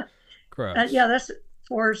 gross. Gross. Yeah, that's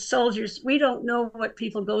for soldiers. We don't know what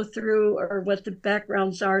people go through or what the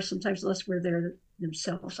backgrounds are sometimes unless we're there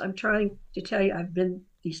themselves. I'm trying to tell you, I've been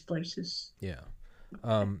these places. Yeah.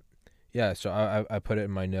 So I put it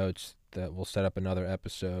in my notes that we'll set up another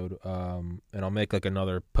episode, and I'll make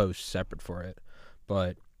another post separate for it.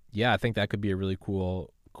 But yeah, I think that could be a really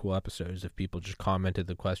cool episodes if people just commented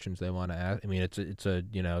the questions they want to ask. I mean, it's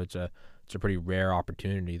a pretty rare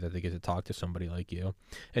opportunity that they get to talk to somebody like you.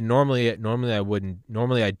 And normally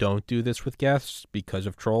I don't do this with guests because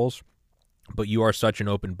of trolls, but you are such an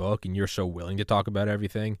open book and you're so willing to talk about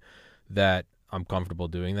everything that I'm comfortable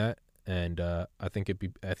doing that. And I think it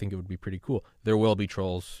would be pretty cool. There will be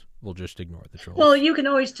trolls. We'll just ignore the trolls. Well, you can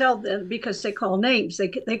always tell them because they call names. They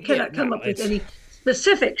cannot come up with any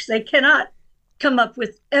specifics. They cannot come up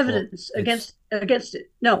with evidence against it.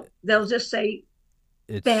 No, they'll just say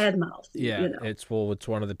bad mouth. Yeah, it's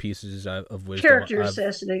one of the pieces of wisdom. Character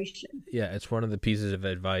assassination. Yeah, it's one of the pieces of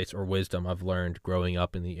advice or wisdom I've learned growing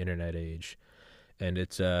up in the internet age, and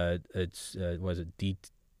it's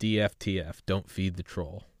DFTF? Don't feed the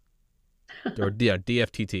troll. or yeah,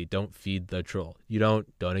 DFTT. Don't feed the troll. You don't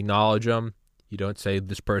acknowledge them. You don't say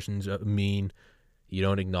this person's mean. You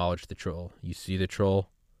don't acknowledge the troll. You see the troll,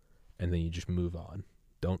 and then you just move on.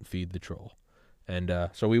 Don't feed the troll. And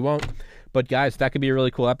so we won't. But guys, that could be a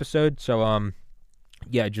really cool episode. So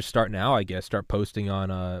yeah, just start now. I guess start posting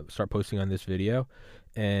on this video,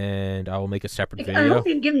 and I will make a separate video. I hope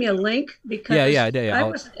you can give me a link because yeah. I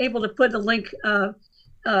wasn't able to put a link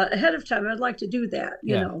ahead of time. I'd like to do that.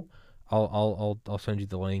 You know. I'll send you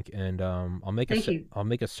the link, and I'll make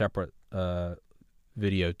a separate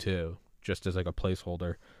video too, just as like a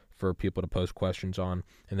placeholder for people to post questions on,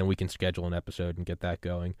 and then we can schedule an episode and get that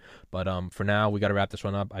going. But for now, we got to wrap this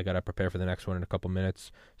one up. I got to prepare for the next one in a couple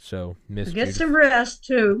minutes. So Miss Get Judyth, some rest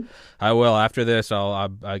too. I will. After this, I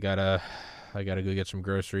gotta go get some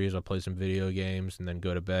groceries. I'll play some video games and then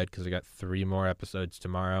go to bed because I got 3 more episodes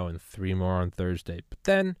tomorrow and 3 more on Thursday. But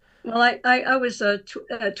then, well, I was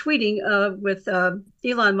tweeting with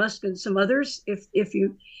Elon Musk and some others. If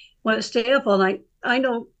you want to stay up all night, I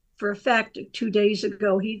know for a fact 2 days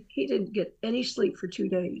ago he didn't get any sleep for 2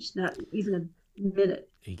 days, not even a minute.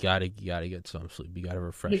 You gotta get some sleep. You gotta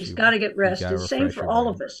refresh. He's got to get rest. It's the same for all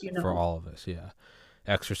of us, you know. For all of us, yeah.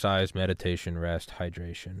 Exercise, meditation, rest,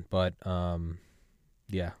 hydration. But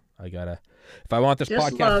yeah, I gotta. If I want this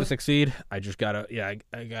podcast to succeed, I just gotta. Yeah,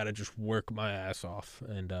 I gotta just work my ass off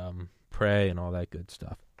and pray and all that good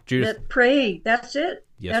stuff. Judyth, pray. That's it.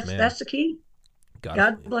 Yes, ma'am. That's the key.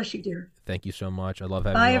 God bless you, dear. Thank you so much. I love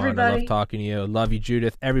having you on. Everybody. I love talking to you. Love you,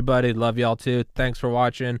 Judyth. Everybody, love y'all too. Thanks for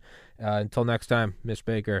watching. Until next time, Miss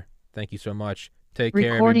Baker. Thank you so much. Take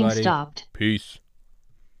care, everybody. Recording stopped. Peace.